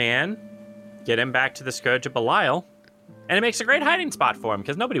find this man, get him back to the Scourge of Belial, and it makes a great hiding spot for him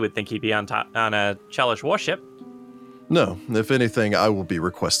because nobody would think he'd be on a Chelish warship. No, if anything, I will be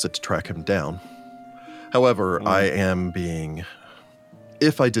requested to track him down. However, I am being...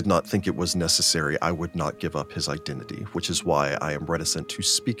 If I did not think it was necessary, I would not give up his identity, which is why I am reticent to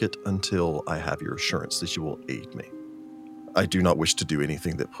speak it until I have your assurance that you will aid me. I do not wish to do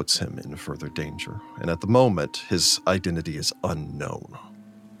anything that puts him in further danger, and at the moment, his identity is unknown.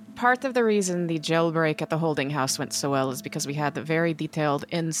 Part of the reason the jailbreak at the holding house went so well is because we had the very detailed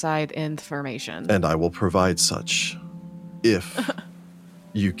inside information. And I will provide such if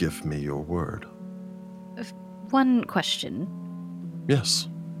you give me your word. One question. Yes.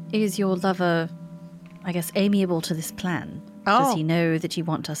 Is your lover, I guess, amiable to this plan? Oh. Does he know that you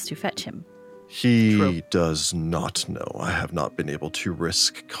want us to fetch him? He True. does not know. I have not been able to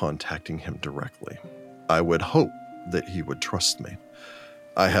risk contacting him directly. I would hope that he would trust me.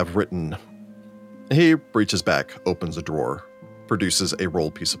 I have written... He reaches back, opens a drawer, produces a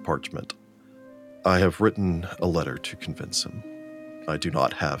rolled piece of parchment. I have written a letter to convince him. I do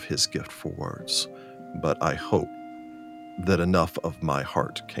not have his gift for words, but I hope that enough of my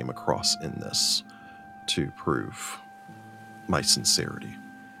heart came across in this to prove my sincerity.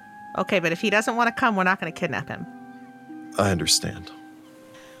 okay, but if he doesn't want to come, we're not going to kidnap him. I understand.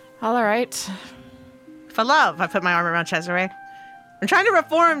 All right. For love, I put my arm around Cesare. I'm trying to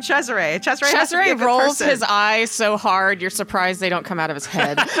reform Cesare. Cesare has to be a Cesare good rolls person. his eyes so hard, you're surprised they don't come out of his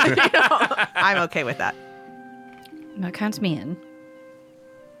head. I'm okay with that. Now count me in.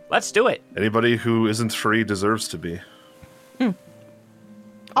 Let's do it. Anybody who isn't free deserves to be.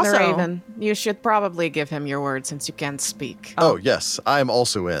 Also, The Raven, you should probably give him your word since you can't speak. Oh, yes, I am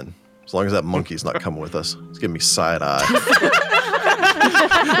also in. As long as that monkey's not coming with us. He's giving me side eye.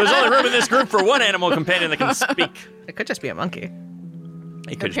 There's only room in this group for one animal companion that can speak. it could just be a monkey.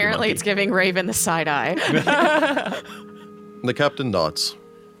 It could just be Apparently, monkey. it's giving Raven the side eye. The captain nods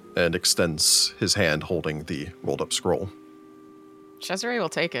and extends his hand holding the rolled up scroll. Cesare will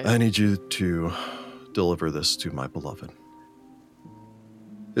take it. I need you to deliver this to my beloved.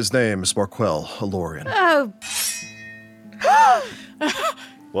 His name is Marquel Alorian. Oh,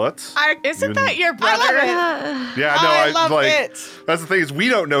 What? Isn't that your brother? Yeah, no, I love like it. that's the thing is we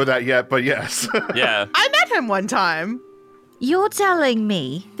don't know that yet, but yes. Yeah. I met him one time. you're telling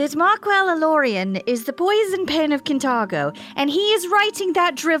me that Marquel Alorian is the poison pen of Kintago, and he is writing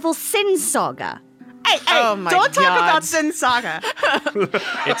that drivel Sin Saga? Hey, Oh my don't talk God. about Sin Saga.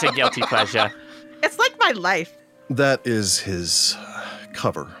 It's a guilty pleasure. It's like my life. That is his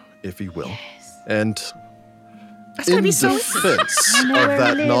cover, if you will. And That's gonna in be so. defense know of where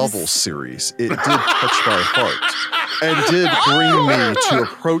that it is. novel series, it did touch my heart and did bring me to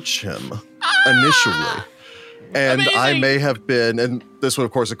approach him initially. And I may have been, and this would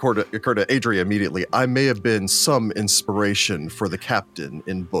of course occur to Adria immediately, I may have been some inspiration for the captain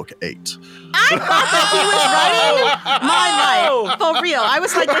in book 8. I thought that he was writing my life for real. I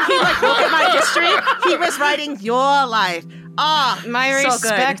was like, when he looked at my history, he was writing your life. Ah, My so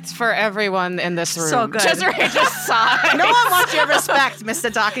respect for everyone in this room. So good. Cesare just sighed. Good. No one wants your respect, Mr.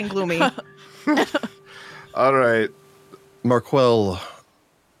 Dark and Gloomy. All right. Marquel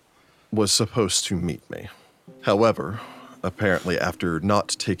was supposed to meet me. However, apparently after not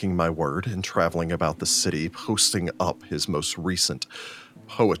taking my word and traveling about the city, posting up his most recent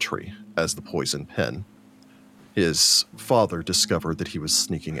poetry as the Poison Pen, his father discovered that he was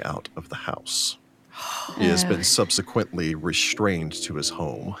sneaking out of the house. He has been subsequently restrained to his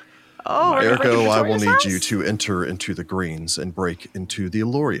home. Oh, Ergo, I will need Victoria's you house? to enter into the Greens and break into the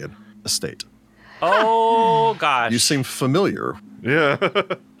Elorian estate. Oh, gosh. You seem familiar. Yeah.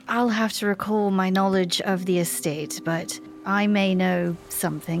 I'll have to recall my knowledge of the estate, but I may know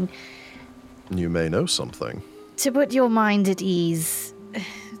something. You may know something. To put your mind at ease,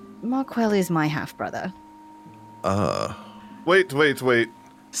 Markwell is my half-brother. Wait.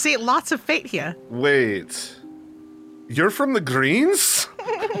 See, lots of fate here. Wait. You're from the Greens?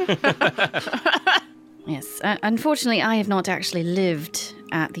 Yes, unfortunately, I have not actually lived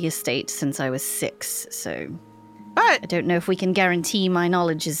at the estate since I was 6, so I But don't know if we can guarantee my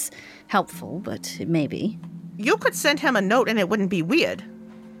knowledge is helpful, but it may be. you could send him a note and it wouldn't be weird.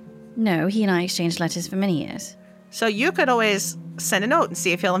 No, he and I exchanged letters for many years. So you could always send a note and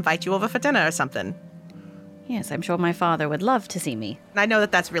see if he'll invite you over for dinner or something. Yes, I'm sure my father would love to see me. And I know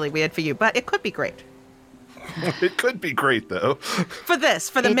that that's really weird for you, but it could be great. It could be great, though. For the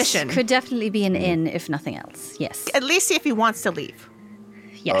It mission. could definitely be an inn, if nothing else. Yes. At least see if he wants to leave.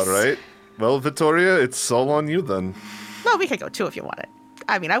 Yes. All right. Well, Vittoria, it's all on you then. Well, we could go too if you want it.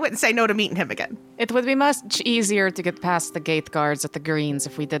 I mean, I wouldn't say no to meeting him again. It would be much easier to get past the gate guards at the Greens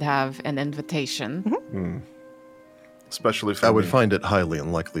if we did have an invitation. Especially for I would me. find it highly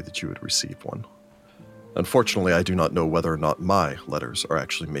unlikely that you would receive one. Unfortunately, I do not know whether or not my letters are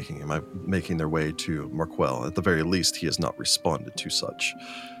actually making their way to Markwell. At the very least, he has not responded to such.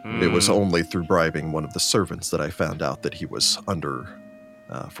 It was only through bribing one of the servants that I found out that he was under,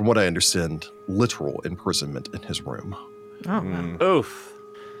 from what I understand, literal imprisonment in his room. Oh, wow. Oof.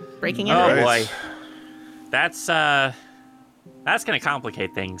 Breaking in. Oh, Right. boy. That's going to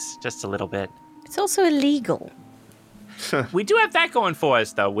complicate things just a little bit. It's also illegal. We do have that going for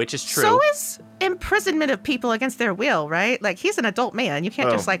us, though, which is true. So is imprisonment of people against their will, right? Like, he's an adult man. You can't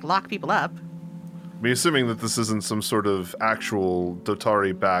Oh. just, like, lock people up. Me assuming that this isn't some sort of actual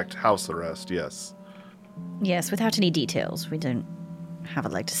Dotari-backed house arrest, yes. Yes, without any details. We don't have a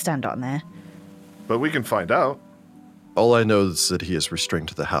leg to stand on there. But we can find out. All I know is that he is restrained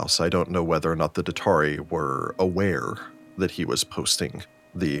to the house. I don't know whether or not the Datari were aware that he was posting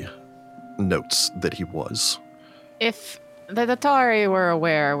the notes that he was. If the Datari were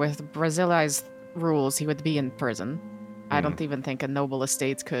aware with Brazili's rules, he would be in prison. I don't even think a noble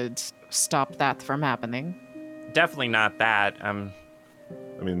estate could stop that from happening. Definitely not that. I mean,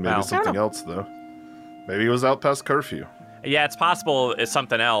 maybe Well. something else, though. Maybe he was out past curfew. Yeah, it's possible it's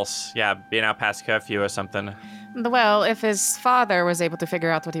something else. Yeah, being out past curfew or something. Well, if his father was able to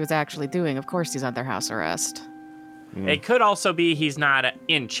figure out what he was actually doing, of course he's under house arrest. It could also be he's not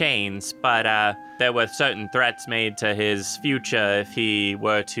in chains, but there were certain threats made to his future if he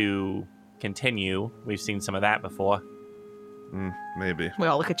were to continue. We've seen some of that before. Maybe. We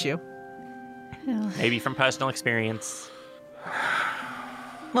all look at you. Maybe from personal experience.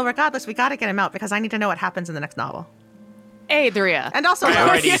 Well, regardless, we gotta get him out because I need to know what happens in the next novel. Adria. And also,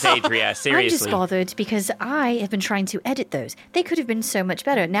 Priorities, Adria, I'm just seriously. bothered because I have been trying to edit those. They could have been so much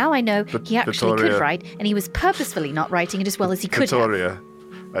better. Now I know he actually Victoria. could write, and he was purposefully not writing it as well as he could have. Victoria,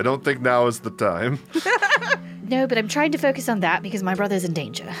 I don't think now is the time. No, but I'm trying to focus on that because my brother's in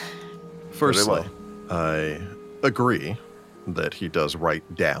danger. Firstly, well. I agree that he does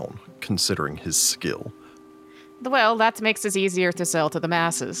write down, considering his skill. Well, that makes it easier to sell to the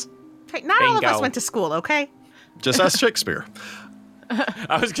masses. Hey, not all of us Bingo. went to school, okay? Just ask Shakespeare.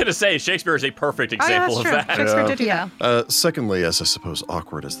 I was going to say, Shakespeare is a perfect Oh, yeah, example that's of true. that. Shakespeare Yeah. did do that. Secondly, as I suppose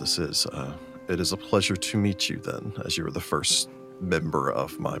awkward as this is, it is a pleasure to meet you then, as you are the first member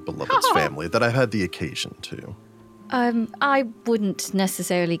of my beloved's family that I've had the occasion to. I wouldn't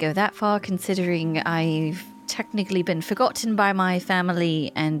necessarily go that far, considering I've technically been forgotten by my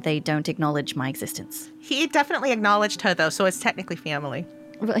family and they don't acknowledge my existence. He definitely acknowledged her, though, so it's technically family.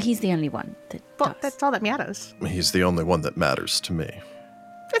 Well, he's the only one that Well, does. that's all that matters. He's the only one that matters to me.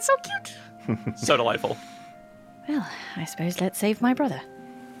 It's so cute. So delightful. Well, I suppose let's save my brother.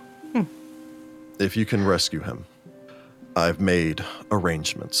 If you can rescue him, I've made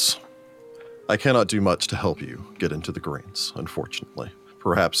arrangements. I cannot do much to help you get into the Greens, unfortunately.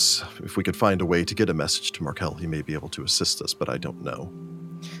 Perhaps if we could find a way to get a message to Markel, he may be able to assist us, but I don't know.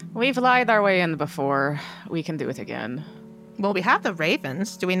 We've lied our way in before. We can do it again. Well, we have the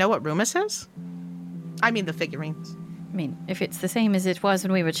ravens. Do we know what room is his? I mean, the figurines. I mean, if it's the same as it was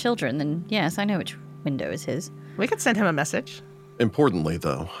when we were children, then yes, I know which window is his. We could send him a message. Importantly,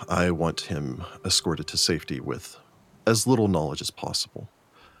 though, I want him escorted to safety with as little knowledge as possible.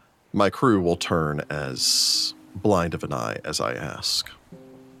 My crew will turn as blind of an eye as I ask.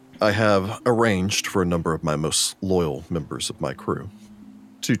 I have arranged for a number of my most loyal members of my crew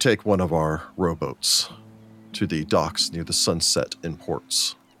to take one of our rowboats to the docks near the Sunset in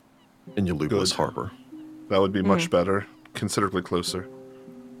ports in Yalubas Good. Harbor. That would be much better, considerably closer.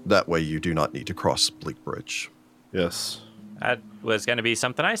 That way you do not need to cross Bleak Bridge. Yes. That was going to be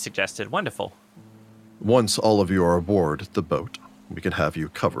something I suggested. Wonderful. Once all of you are aboard the boat, we can have you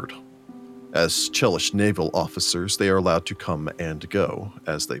covered. As Chelish naval officers, they are allowed to come and go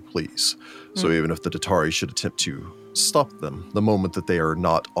as they please. So even if the Datari should attempt to stop them, the moment that they are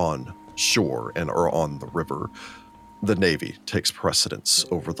not on shore and are on the river, the Navy takes precedence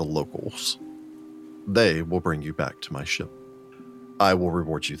over the locals. They will bring you back to my ship. I will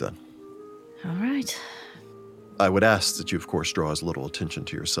reward you then. All right. I would ask that you, of course, draw as little attention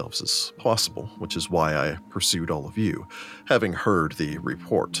to yourselves as possible, which is why I pursued all of you. Having heard the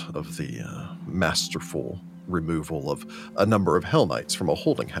report of the masterful removal of a number of Hell Knights from a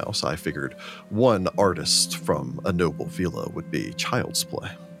holding house, I figured one artist from a noble villa would be child's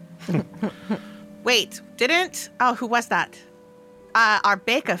play. Wait, who was that? Our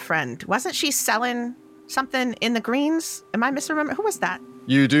baker friend. Wasn't she selling something in the greens? Am I misremembering? Who was that?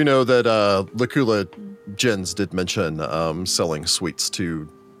 You do know that Lakula Jens did mention selling sweets to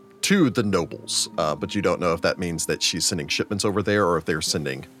the nobles, but you don't know if that means that she's sending shipments over there or if they're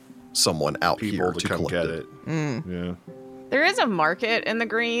sending someone out People here to to come collect get it. it. Yeah. There is a market in the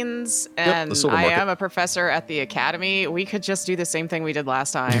Greens, the and silver I market. am a professor at the academy. We could just do the same thing we did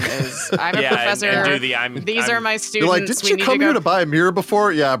last time. Is I'm a Yeah, professor. and do the These are my You're students. like, didn't we you need come to here go. to buy a mirror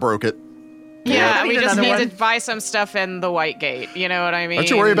before? Yeah, I broke it. Yeah, we we need just another need one. to buy some stuff in the White Gate. You know what I mean? Don't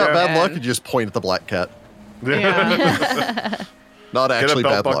you worry about bad And- luck, you just point at the black cat. Yeah. Not Get actually a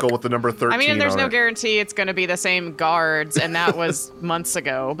belt bad buckle luck. with the number 13 I mean, there's on no it. guarantee it's going to be the same guards, and that was months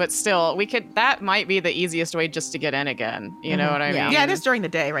ago. But still, that might be the easiest way just to get in again. You know what I mean? Yeah, it is during the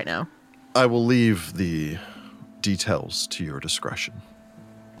day right now. I will leave the details to your discretion.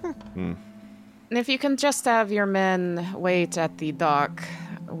 And if you can just have your men wait at the dock,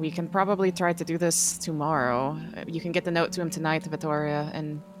 we can probably try to do this tomorrow. You can get the note to him tonight, Vittoria,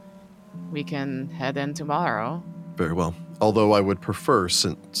 and we can head in tomorrow. Very well. Although I would prefer,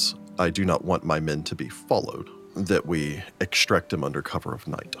 since I do not want my men to be followed, that we extract them under cover of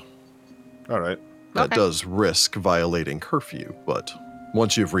night. All right. That Okay. does risk violating curfew, but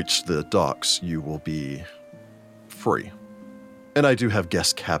once you've reached the docks, you will be free. And I do have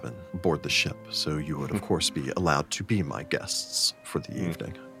guest cabin aboard the ship, so you would, of course, be allowed to be my guests for the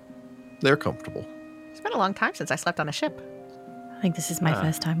evening. They're comfortable. It's been a long time since I slept on a ship. I think this is my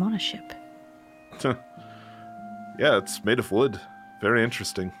first time on a ship. Yeah, it's made of wood. Very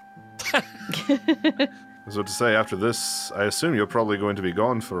interesting. I was about to say, after this, I assume you're probably going to be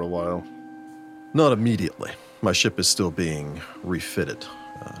gone for a while. Not immediately. My ship is still being refitted.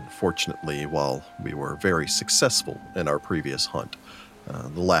 Unfortunately, while we were very successful in our previous hunt,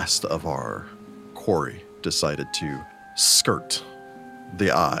 the last of our quarry decided to skirt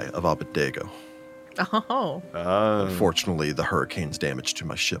the eye of Abednego. Oh. Unfortunately, the hurricane's damage to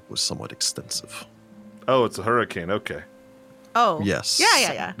my ship was somewhat extensive. Oh, it's a hurricane. Okay. Oh. Yes.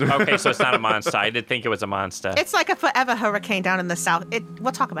 Yeah. Okay, so it's not a monster. I did think it was a monster. It's like a forever hurricane down in the south.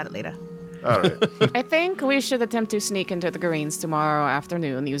 We'll talk about it later. All right. I think we should attempt to sneak into the Greens tomorrow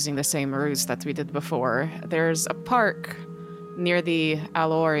afternoon using the same ruse that we did before. There's a park near the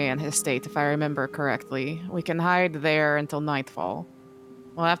Alorian estate, if I remember correctly. We can hide there until nightfall.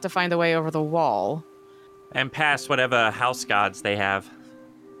 We'll have to find a way over the wall. And past whatever house gods they have.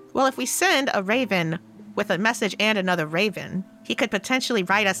 Well, if we send a raven with a message and another raven, he could potentially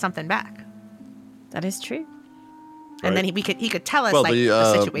write us something back. That is true. And then he could tell us Well, like the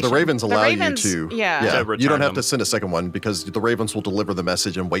the situation. ravens allow ravens- you to. yeah. To You return don't have them. to send a second one because the ravens will deliver the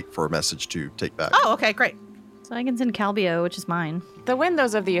message and wait for a message to take back. Oh, okay, great. So I can send Calbio, which is mine. The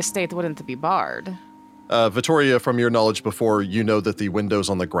windows of the estate wouldn't be barred. Vittoria, from your knowledge before, you know that the windows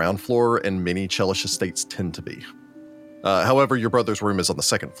on the ground floor in many Chelish estates tend to be. However, your brother's room is on the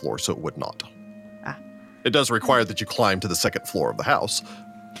second floor, so it would not. Ah. It does require that you climb to the second floor of the house.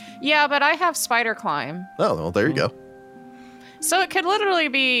 Yeah, but I have spider climb. Oh, well, there you go. So it could literally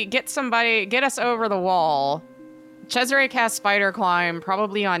be get us over the wall. Cesare casts spider climb,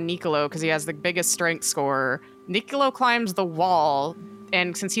 probably on Nicolo because he has the biggest strength score. Nicolo climbs the wall,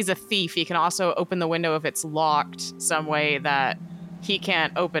 and since he's a thief, he can also open the window if it's locked some way that he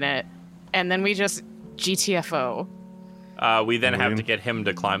can't open it. And then we just GTFO. We then have Green. to get him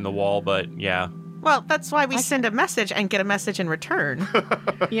to climb the wall, but yeah. Well, that's why we send a message and get a message in return.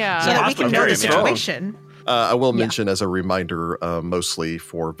 Yeah. So that we can know the Hospital carry him, yeah. situation. I will mention as a reminder, mostly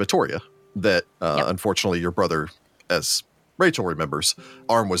for Vittoria, that unfortunately your brother, as Rachel remembers,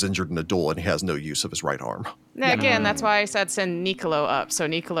 arm was injured in a duel and he has no use of his right arm. Again, that's why I said send Nicolo up, so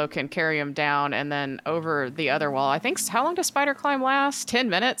Nicolo can carry him down and then over the other wall. I think, how long does spider climb last? 10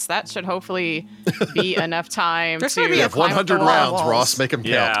 minutes? That should hopefully be enough time There's to gonna be We a have climb up the 100 wall rounds, walls. Ross. Make them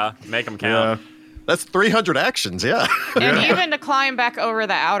count. Yeah, make them count. That's 300 actions, yeah. And even to climb back over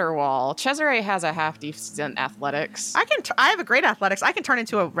the outer wall. Cesare has a half decent athletics. I have a great athletics. I can turn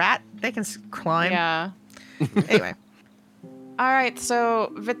into a rat. They can climb. Yeah. Anyway. All right,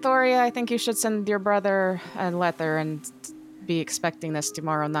 so Vittoria, I think you should send your brother a letter and be expecting this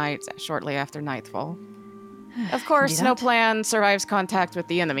tomorrow night, shortly after nightfall. Of course, Do no that. plan survives contact with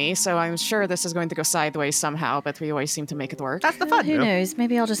the enemy, so I'm sure this is going to go sideways somehow, but we always seem to make it work. That's the fun. Who knows?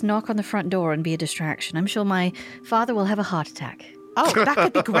 Maybe I'll just knock on the front door and be a distraction. I'm sure my father will have a heart attack. Oh, that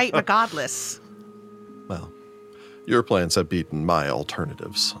could be great regardless. Well, your plans have beaten my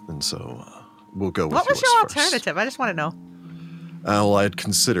alternatives, and so we'll go with What was yours your first. alternative? I just want to know. Well, I'd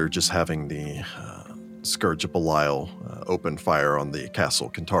consider just having the Scourge of Belial open fire on the castle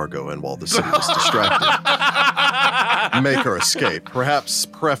Cantargo, and while the city was distracted, make her escape. Perhaps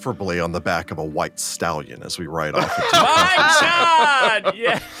preferably on the back of a white stallion as we ride off into My God!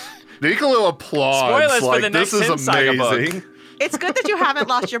 Yeah. Nicolo applauds. Spoilers for like, the this next is Sin Saga book. amazing. It's good that you haven't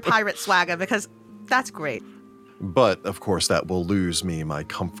lost your pirate swagger because that's great. But, of course, that will lose me my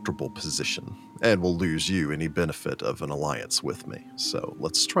comfortable position, and will lose you any benefit of an alliance with me. So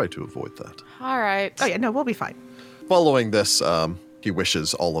let's try to avoid that. All right. Oh yeah, no, we'll be fine. Following this, he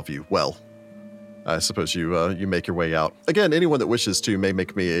wishes all of you well. I suppose you make your way out. Again, anyone that wishes to may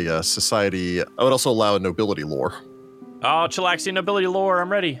make me a society. I would also allow a nobility lore. Oh, Chilaxi nobility lore,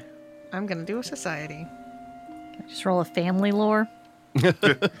 I'm ready. I'm gonna do a society. Just roll a family lore.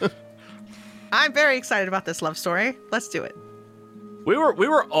 I'm very excited about this love story. Let's do it. We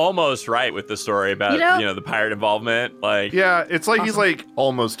were almost right with the story about You know- the pirate involvement. Like, Yeah, it's like he's like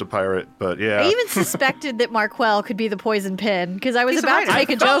almost a pirate, but yeah. I even suspected that Marquel could be the poison pin because I was He's a about to writer. make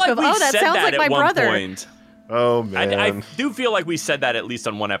a felt joke like of, we oh, that said sounds that like at my one brother. point. Oh man. I do feel like we said that at least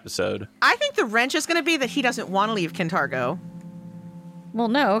on one episode. I think the wrench is gonna be that he doesn't want to leave Cantargo. Well,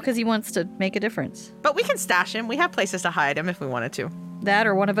 no, because he wants to make a difference. But we can stash him. We have places to hide him if we wanted to. That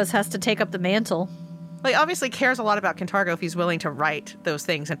or one of us has to take up the mantle. Well, he obviously cares a lot about Cantargo if he's willing to write those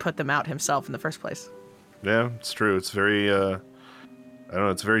things and put them out himself in the first place. Yeah, it's true. It's very I don't know,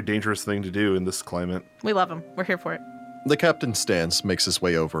 it's a very dangerous thing to do in this climate. We love him. We're here for it. The captain stands, makes his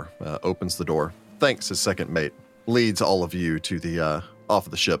way over, opens the door, thanks his second mate, leads all of you to the off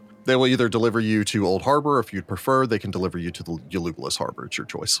of the ship. They will either deliver you to Old Harbor, or if you'd prefer, they can deliver you to the Eulubalus Harbor. It's your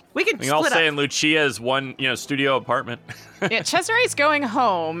choice. We can We can all split stay up. in Lucia's one, studio apartment. Yeah, Cesare's going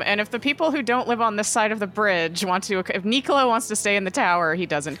home, and if the people who don't live on this side of the bridge want to, if Nicolo wants to stay in the tower, he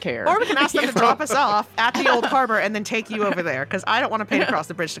doesn't care. Or we can ask them to drop us off at the Old Harbor and then take you over there, because I don't want to pay to cross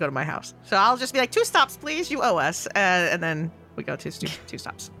the bridge to go to my house. So I'll just be like, 2 stops, please. You owe us. And then we go to 2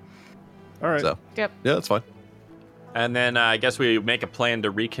 stops. All right. So, Yep. yeah, that's fine. And then I guess we make a plan to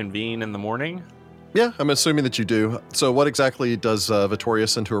reconvene in the morning. Yeah, I'm assuming that you do. So what exactly does Vittoria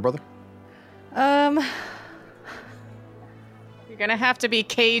send to her brother? You're gonna have to be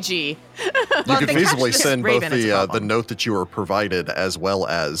cagey. You Well, could if they catch feasibly this send both raven, it's a the problem. note that you were provided as well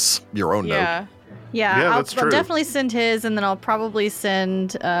as your own note. Yeah. Yeah, Yeah, I'll, that's I'll true. definitely send his, and then I'll probably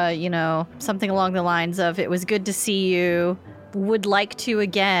send, something along the lines of, it was good to see you, would like to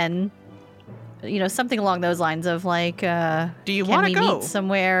again. Something along those lines of like, Do you can want we to go? meet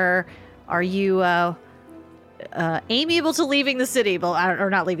somewhere? Are you amiable to leaving the city? Well, or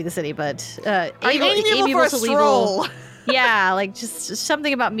not leaving the city, but Are you amiable for a to stroll? Yeah, like just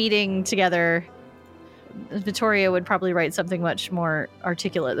something about meeting together. Vittoria would probably write something much more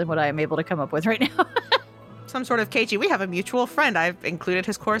articulate than what I am able to come up with right now. Some sort of KG. We have a mutual friend. I've included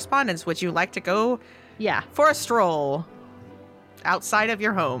his correspondence. Would you like to go Yeah. for a stroll outside of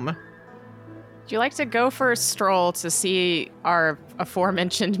your home? Would you like to go for a stroll to see our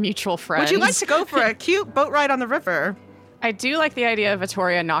aforementioned mutual friends? Would you like to go for a cute boat ride on the river? I do like the idea of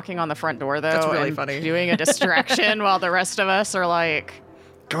Vittoria knocking on the front door, though. That's really and funny. Doing a distraction while the rest of us are like,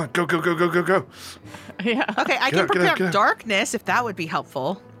 Come on, go. yeah. Okay, I Get can up, get prepare up, get up. darkness if that would be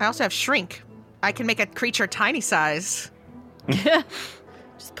helpful. I also have shrink. I can make a creature tiny size.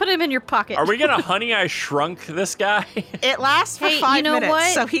 Just put him in your pocket. Are we gonna honey I shrunk this guy? It lasts for Hey, 5 you know minutes,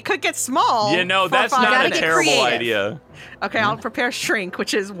 what? so he could get small. for That's 5 not a gotta minutes. get terrible creative. idea. Okay, I'll prepare shrink,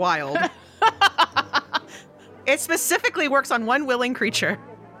 which is wild. It specifically works on one willing creature.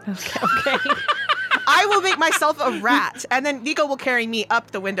 Okay. I will make myself a rat, and then Nico will carry me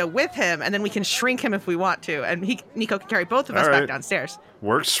up the window with him, and then we can shrink him if we want to, and Nico can carry both of us All back right. downstairs.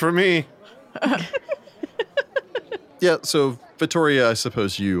 Works for me. Yeah, so Vittoria, I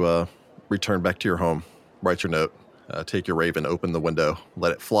suppose you return back to your home, write your note, take your raven, open the window,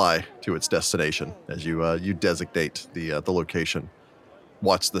 let it fly to its destination as you designate the location.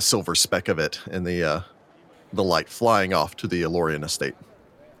 Watch the silver speck of it in the light flying off to the Elorian estate.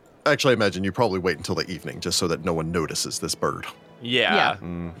 Actually, I imagine you probably wait until the evening just so that no one notices this bird. Yeah.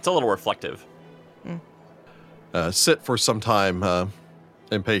 It's a little reflective. Sit for some time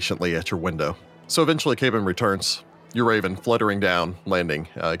impatiently at your window. So eventually Caben returns, your raven fluttering down, landing,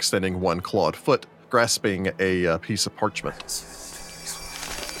 extending one clawed foot, grasping a piece of parchment.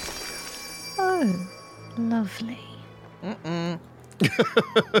 Oh, lovely.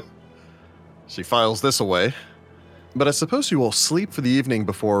 She files this away. But I suppose you all sleep for the evening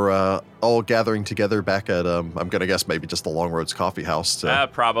before all gathering together back at, I'm going to guess maybe just the Long Roads Coffee House. To,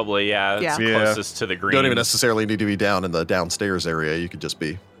 Probably, yeah. It's Yeah. closest to the green. don't even necessarily need to be down in the downstairs area. You could just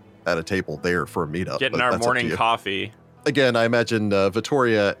be at a table there for a meetup. Getting but our that's up to morning you. coffee. Again, I imagine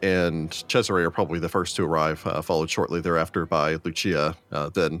Vittoria and Cesare are probably the first to arrive, followed shortly thereafter by Lucia,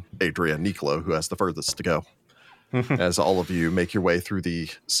 then Adria and Nicolo, who has the furthest to go, as all of you make your way through the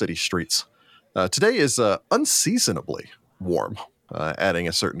city streets. Today is unseasonably warm, adding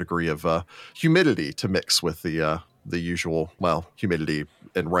a certain degree of humidity to mix with the usual, well, humidity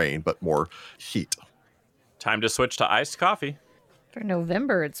and rain, but more heat. Time to switch to iced coffee. For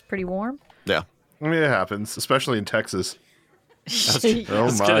November, it's pretty warm. Yeah. I mean, it happens, especially in Texas. Oh I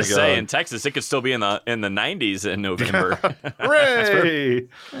was my gonna god! say in Texas it could still be in the 90s in November. Hooray!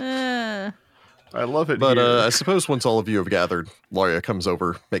 Uh, I love it. But here. I suppose once all of you have gathered, Laria comes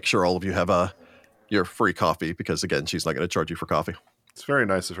over, make sure all of you have your free coffee, because again, she's not going to charge you for coffee. It's very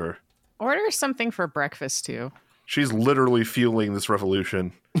nice of her. Order something for breakfast too. She's literally fueling this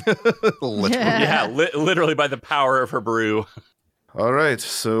revolution. Literally. Yeah, literally by the power of her brew. All right,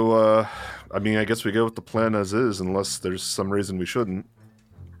 so I mean, I guess we go with the plan as is, unless there's some reason we shouldn't.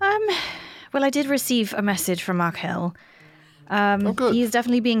 well, I did receive a message from Markel. Good. He is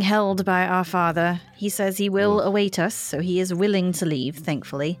definitely being held by our father. He says he will await us, so he is willing to leave,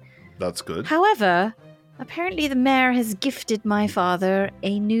 thankfully. That's good. However, apparently the mayor has gifted my father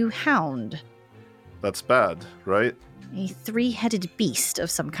a new hound. That's bad, right? A three-headed beast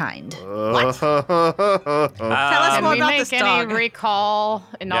of some kind. What? Tell us Can more we about make this any dog. recall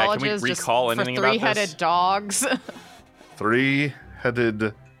knowledges recall just for anything about this? three-headed dogs?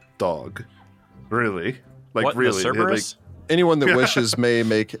 Three-headed dog. Really? Like What, really? the Cerberus? Anyone that wishes may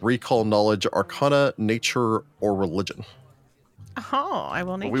make recall knowledge, arcana, nature, or religion. Oh, I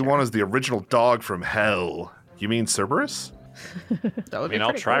will What nature. we want is the original dog from hell. You mean Cerberus? That would I be mean, I'll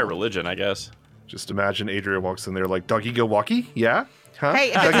pretty try cool. religion, I guess. Just imagine Adria walks in there like, doggy go walkie? Yeah? Huh?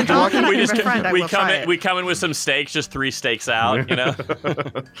 Hey, if it's a Doggy go dog walkie? that I we can just befriend, I we will come try in it. we come in with some steaks, just 3 steaks out, you know.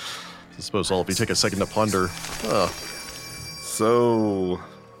 I suppose all of you take a second to ponder. Oh, So,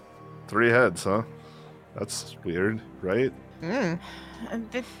 3 heads, huh? That's weird, right?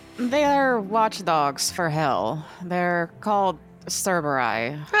 They are watchdogs for hell. They're called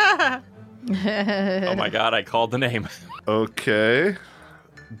Cerberus. Oh my god, I called the name. Okay.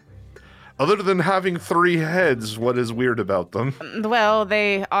 Other than having 3 heads, what is weird about them? Well,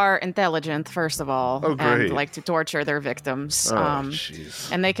 they are intelligent, first of all, Oh, great. and like to torture their victims. Oh,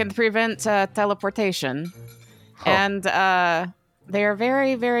 jeez. And they can prevent teleportation. And they are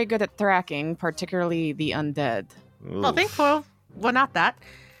very, very good at tracking, particularly the undead. Well, thankful. Well, not that.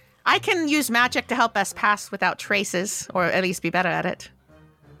 I can use magic to help us pass without traces, or at least be better at it.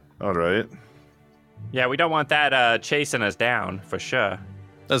 All right. Yeah, we don't want that chasing us down for sure.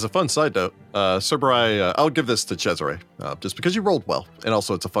 as a fun side note, Cerberus, I'll give this to Cesare, just because you rolled well, and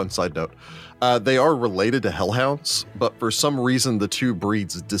also it's a fun side note. They are related to hellhounds, but for some reason the two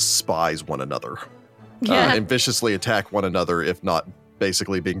breeds despise one another. Yeah. And viciously attack one another, if not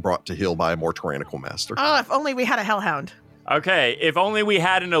basically being brought to heel by a more tyrannical master. Oh, if only we had a hellhound. Okay, if only we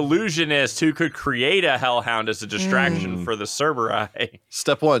had an illusionist who could create a hellhound as a distraction for the Cerberus.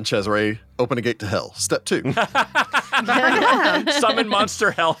 Step 1, Cesare, open a gate to hell. Step 2, Summon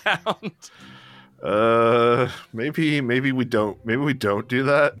monster hellhound. Maybe we don't. Maybe we don't do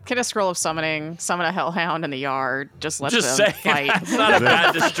that. Get a scroll of summoning, summon a hellhound in the yard. Just let Just them saying, fight. that's not a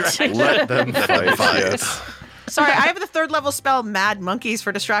bad distraction. Let them fight. fight. Yes. Sorry, I have the 3rd level spell Mad Monkeys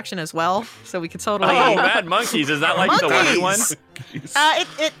for distraction as well, so we could totally. Oh, Mad Monkeys, is that like the one?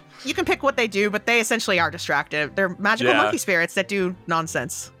 Monkeys! You can pick what they do, but they essentially are distractive. They're magical Yeah. monkey spirits that do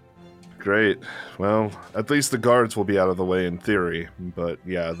nonsense. Great. Well, at least the guards will be out of the way in theory. But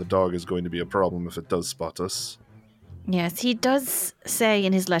yeah, the dog is going to be a problem if it does spot us. Yes, he does say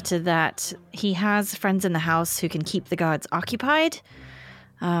in his letter that he has friends in the house who can keep the guards occupied,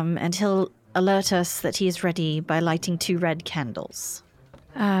 and he'll alert us that he is ready by lighting 2 red candles.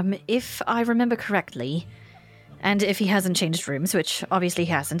 If I remember correctly, and if he hasn't changed rooms, which obviously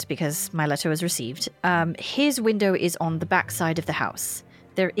he hasn't because my letter was received, his window is on the back side of the house.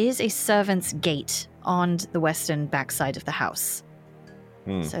 There is a servant's gate on the western back side of the house.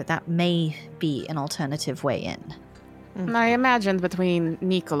 So that may be an alternative way in. I imagined between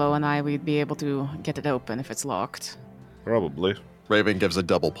Nicolo and I, we'd be able to get it open if it's locked. Probably. Raven gives a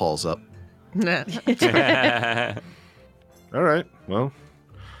double pause up. All right. Well,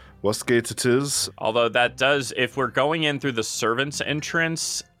 Westgate it is. Although that does, if we're going in through the servants'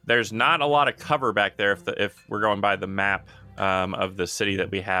 entrance, there's not a lot of cover back there. If we're going by the map of the city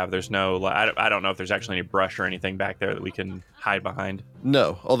that we have, there's no. I don't know if there's actually any brush or anything back there that we can hide behind.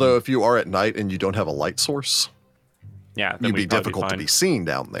 No, although if you are at night and you don't have a light source, Yeah, then you'd be we'd probably difficult to fine. be seen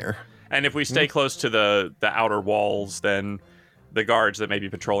down there. And if we stay close to the outer walls, then the guards that may be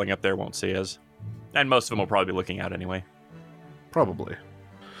patrolling up there won't see us. And most of them will probably be looking out anyway. Probably.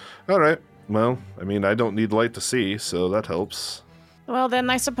 All right. Well, I mean, I don't need light to see, so that helps. Well, then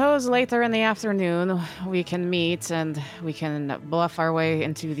I suppose later in the afternoon we can meet and we can bluff our way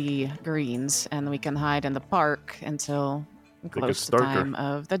into the greens and we can hide in the park until close it's to darker. time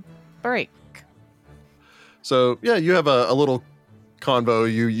of the break. So yeah, you have a little convo.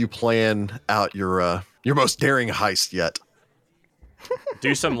 You plan out your most daring heist yet.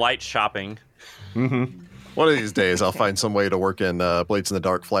 Do some light shopping. Mm-hmm. One of these days, I'll find some way to work in Blades in the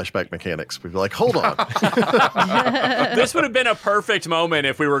Dark flashback mechanics. We'd be like, hold on. This would have been a perfect moment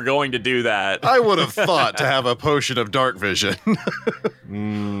if we were going to do that. I would have thought to have a potion of dark vision.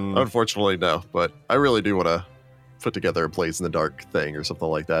 Unfortunately, no. But I really do want to put together a Blades in the Dark thing or something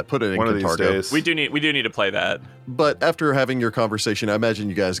like that. Put it in One of these Cantargo. days. We do need to play that. But after having your conversation, I imagine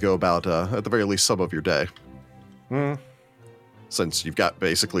you guys go about, at the very least, some of your day. Since you've got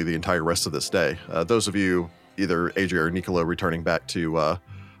basically the entire rest of this day. Those of you, either Adria or Nicolo, returning back to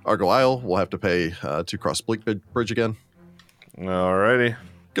Argo Isle, will have to pay to cross Bleak Bridge again. Alrighty.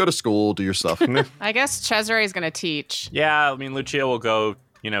 Go to school, do your stuff. I guess Cesare is going to teach. Yeah, I mean, Lucia will go,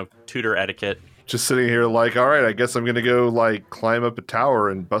 tutor etiquette. Just sitting here like, all right, I guess I'm going to go, climb up a tower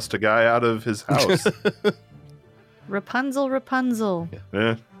and bust a guy out of his house. Rapunzel, Rapunzel.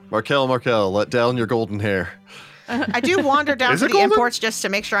 Yeah. Markel, let down your golden hair. I do wander down Is to it the golden? imports just to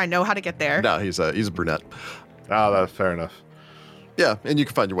make sure I know how to get there. No, he's a brunette. That's fair enough. Yeah, and you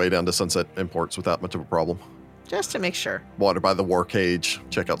can find your way down to Sunset Imports without much of a problem. Just to make sure. Wander by the war cage,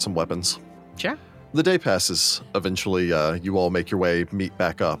 check out some weapons. Sure. The day passes. Eventually, you all make your way, meet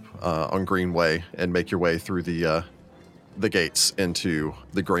back up on Greenway, and make your way through the gates into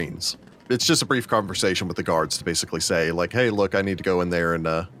the greens. It's just a brief conversation with the guards to basically say, like, hey, look, I need to go in there and,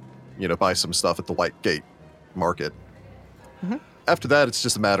 buy some stuff at the White Gate Market. Mm-hmm. After that, it's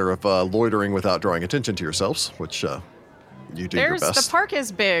just a matter of loitering without drawing attention to yourselves, which you do your best. The park is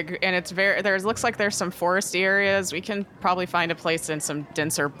big and it's looks like there's some foresty areas. We can probably find a place in some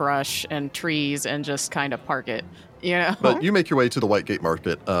denser brush and trees and just kind of park it, But you make your way to the White Gate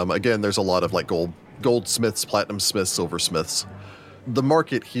Market. Again, there's a lot of goldsmiths, platinum smiths, silversmiths. The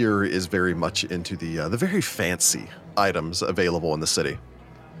market here is very much into the very fancy items available in the city.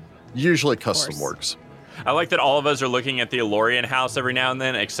 Usually custom works. I like that all of us are looking at the Elorian house every now and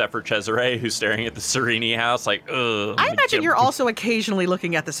then, except for Cesare, who's staring at the Serini house like, ugh. I imagine you're also occasionally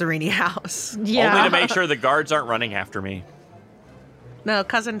looking at the Serini house. Yeah. Only to make sure the guards aren't running after me. No,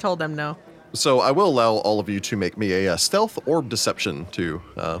 cousin told them no. So I will allow all of you to make me a stealth or deception to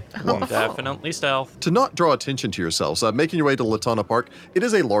Definitely stealth. to not draw attention to yourselves. Making your way to Latana Park, it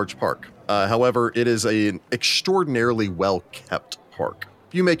is a large park. However, it is an extraordinarily well-kept park.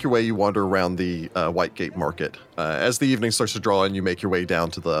 You make your way, you wander around the White Gate Market. As the evening starts to draw in, you make your way down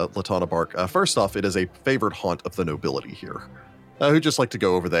to the Latana Park. First off, it is a favored haunt of the nobility here, who just like to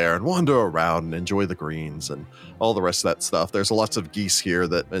go over there and wander around and enjoy the greens and all the rest of that stuff. There's lots of geese here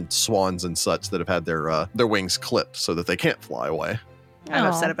and swans and such that have had their wings clipped so that they can't fly away. I'm Aw.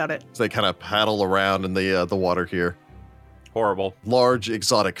 upset about it. So they kind of paddle around in the water here. Horrible. Large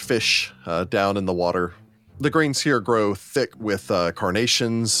exotic fish down in the water. The greens here grow thick with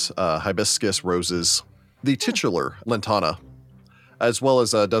carnations, hibiscus, roses, the titular lantana, as well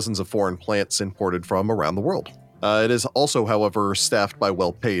as dozens of foreign plants imported from around the world. It is also, however, staffed by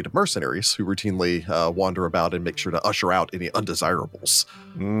well-paid mercenaries who routinely wander about and make sure to usher out any undesirables.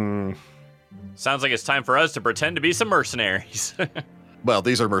 Sounds like it's time for us to pretend to be some mercenaries. Well,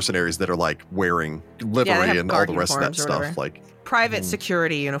 these are mercenaries that are like wearing livery have and all guard the rest of that uniforms or stuff. whatever. Like Private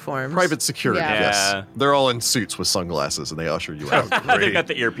security uniforms. private security, Yeah. yes. Yeah. They're all in suits with sunglasses and they usher you out. They've got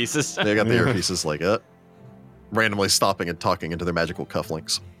the earpieces. They got the earpieces like randomly stopping and talking into their magical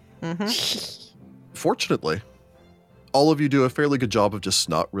cufflinks. Fortunately, all of you do a fairly good job of just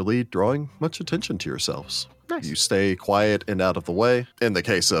not really drawing much attention to yourselves. Nice. You stay quiet and out of the way. In the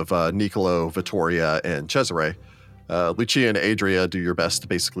case of Nicolo, Vittoria, and Cesare, Lucia and Adria do your best to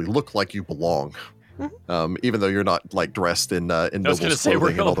basically look like you belong. Even though you're not like dressed in I was noble's going to say,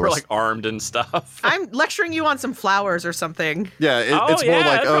 clothing and all the we're rest. like armed and stuff. I'm lecturing you on some flowers or something. Yeah, it's yeah, more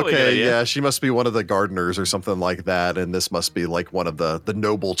like, that's probably a good okay, idea. yeah, she must be one of the gardeners or something like that, and this must be like one of the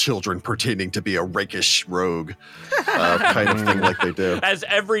noble children pretending to be a rakish rogue kind of thing like they do. As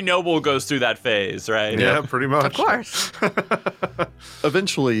every noble goes through that phase, right? Yeah, pretty much. Of course.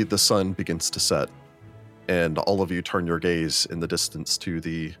 Eventually, the sun begins to set, and all of you turn your gaze in the distance to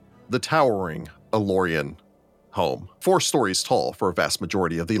the towering Elorian home, 4 stories tall for a vast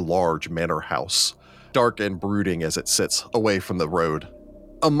majority of the large manor house, dark and brooding as it sits away from the road.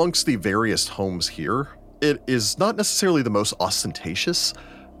 Amongst the various homes here, it is not necessarily the most ostentatious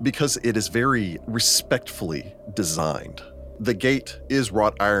because it is very respectfully designed. The gate is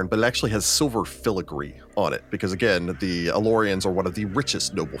wrought iron, but it actually has silver filigree on it because, again, the Elorians are one of the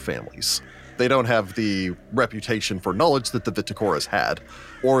richest noble families. They don't have the reputation for knowledge that the Viticoras had,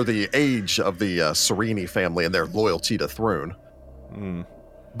 or the age of the Serini family and their loyalty to throne.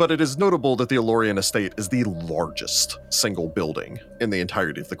 But it is notable that the Elorian estate is the largest single building in the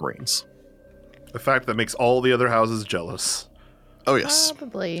entirety of the Greens. The fact that makes all the other houses jealous. Oh, yes.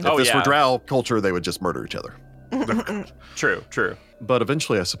 Probably. If Oh, this were yeah. Drow culture, they would just murder each other. True, true. But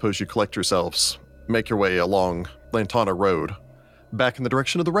eventually, I suppose you collect yourselves, make your way along Lantana Road, back in the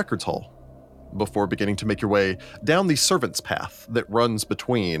direction of the Records Hall, before beginning to make your way down the servants' path that runs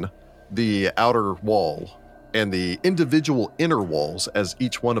between the outer wall and the individual inner walls, as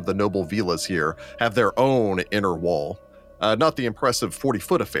each one of the noble villas here have their own inner wall. Not the impressive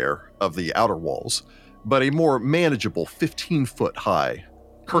 40-foot affair of the outer walls, but a more manageable 15-foot high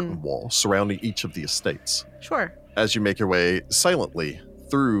curtain wall surrounding each of the estates. Sure. As you make your way silently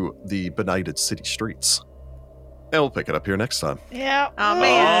through the benighted city streets. And we'll pick it up here next time. Yeah. Oh,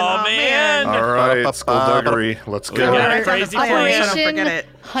 man. Oh, man. All right, skullduggery. Let's We go. got Write a down the crazy plan so I don't Operation- forget it.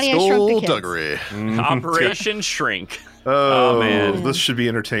 Honey, I Shrunk the Kids. Skullduggery. Operation Shrink. Oh, man. this should be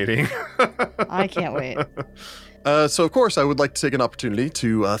entertaining. I can't wait. So, of course, I would like to take an opportunity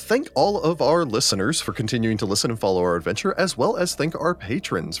to thank all of our listeners for continuing to listen and follow our adventure, as well as thank our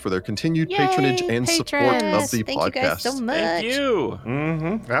patrons for their continued patronage and support of patrons. the Thank podcast. you guys so much. Thank you.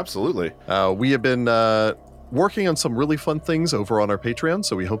 Absolutely. We have been working on some really fun things over on our Patreon,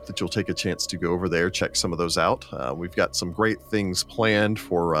 so we hope that you'll take a chance to go over there, check some of those out. We've got some great things planned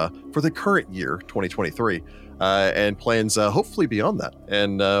for the current year, 2023. And plans hopefully beyond that.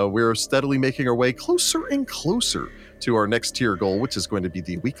 And we're steadily making our way closer and closer to our next tier goal, which is going to be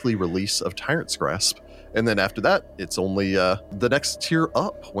the weekly release of Tyrant's Grasp. And then after that, it's only the next tier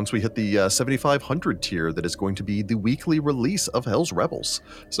up once we hit the 7,500 tier that is going to be the weekly release of Hell's Rebels.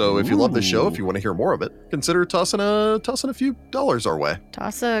 So if you love the show, if you want to hear more of it, consider tossing a few dollars our way.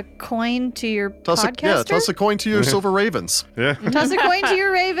 Toss a coin to your Toss podcaster. a coin to your Silver Ravens. Yeah. Toss a coin to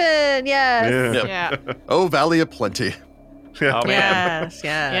your raven. Yes. Yeah. Yeah. Oh, Valley of Plenty. Oh, man. Yes,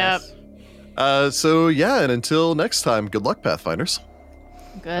 yes. So yeah, and until next time, good luck, Pathfinders.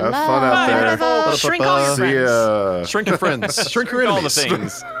 Good Have luck. fun out there. Wonderful. Shrink all your See friends. ya. Shrink your friends. Shrink your All the enemies.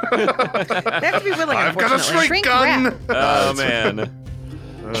 things. They have to be willing, I've got a unfortunately. shrink Shrink gun. wrap. Oh, man.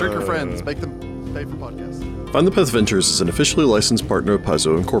 Shrink your friends. Make them pay for podcasts. Find the Path Ventures is an officially licensed partner of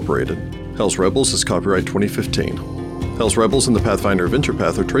Paizo Incorporated. Hell's Rebels is copyright 2015. Hell's Rebels and the Pathfinder Adventure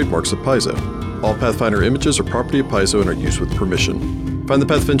Path are trademarks of Paizo. All Pathfinder images are property of Paizo and are used with permission. Find the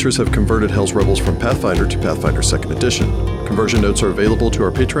Path Ventures have converted Hell's Rebels from Pathfinder to Pathfinder 2nd Edition. Conversion notes are available to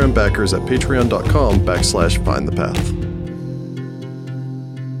our Patreon backers at patreon.com/findthepath.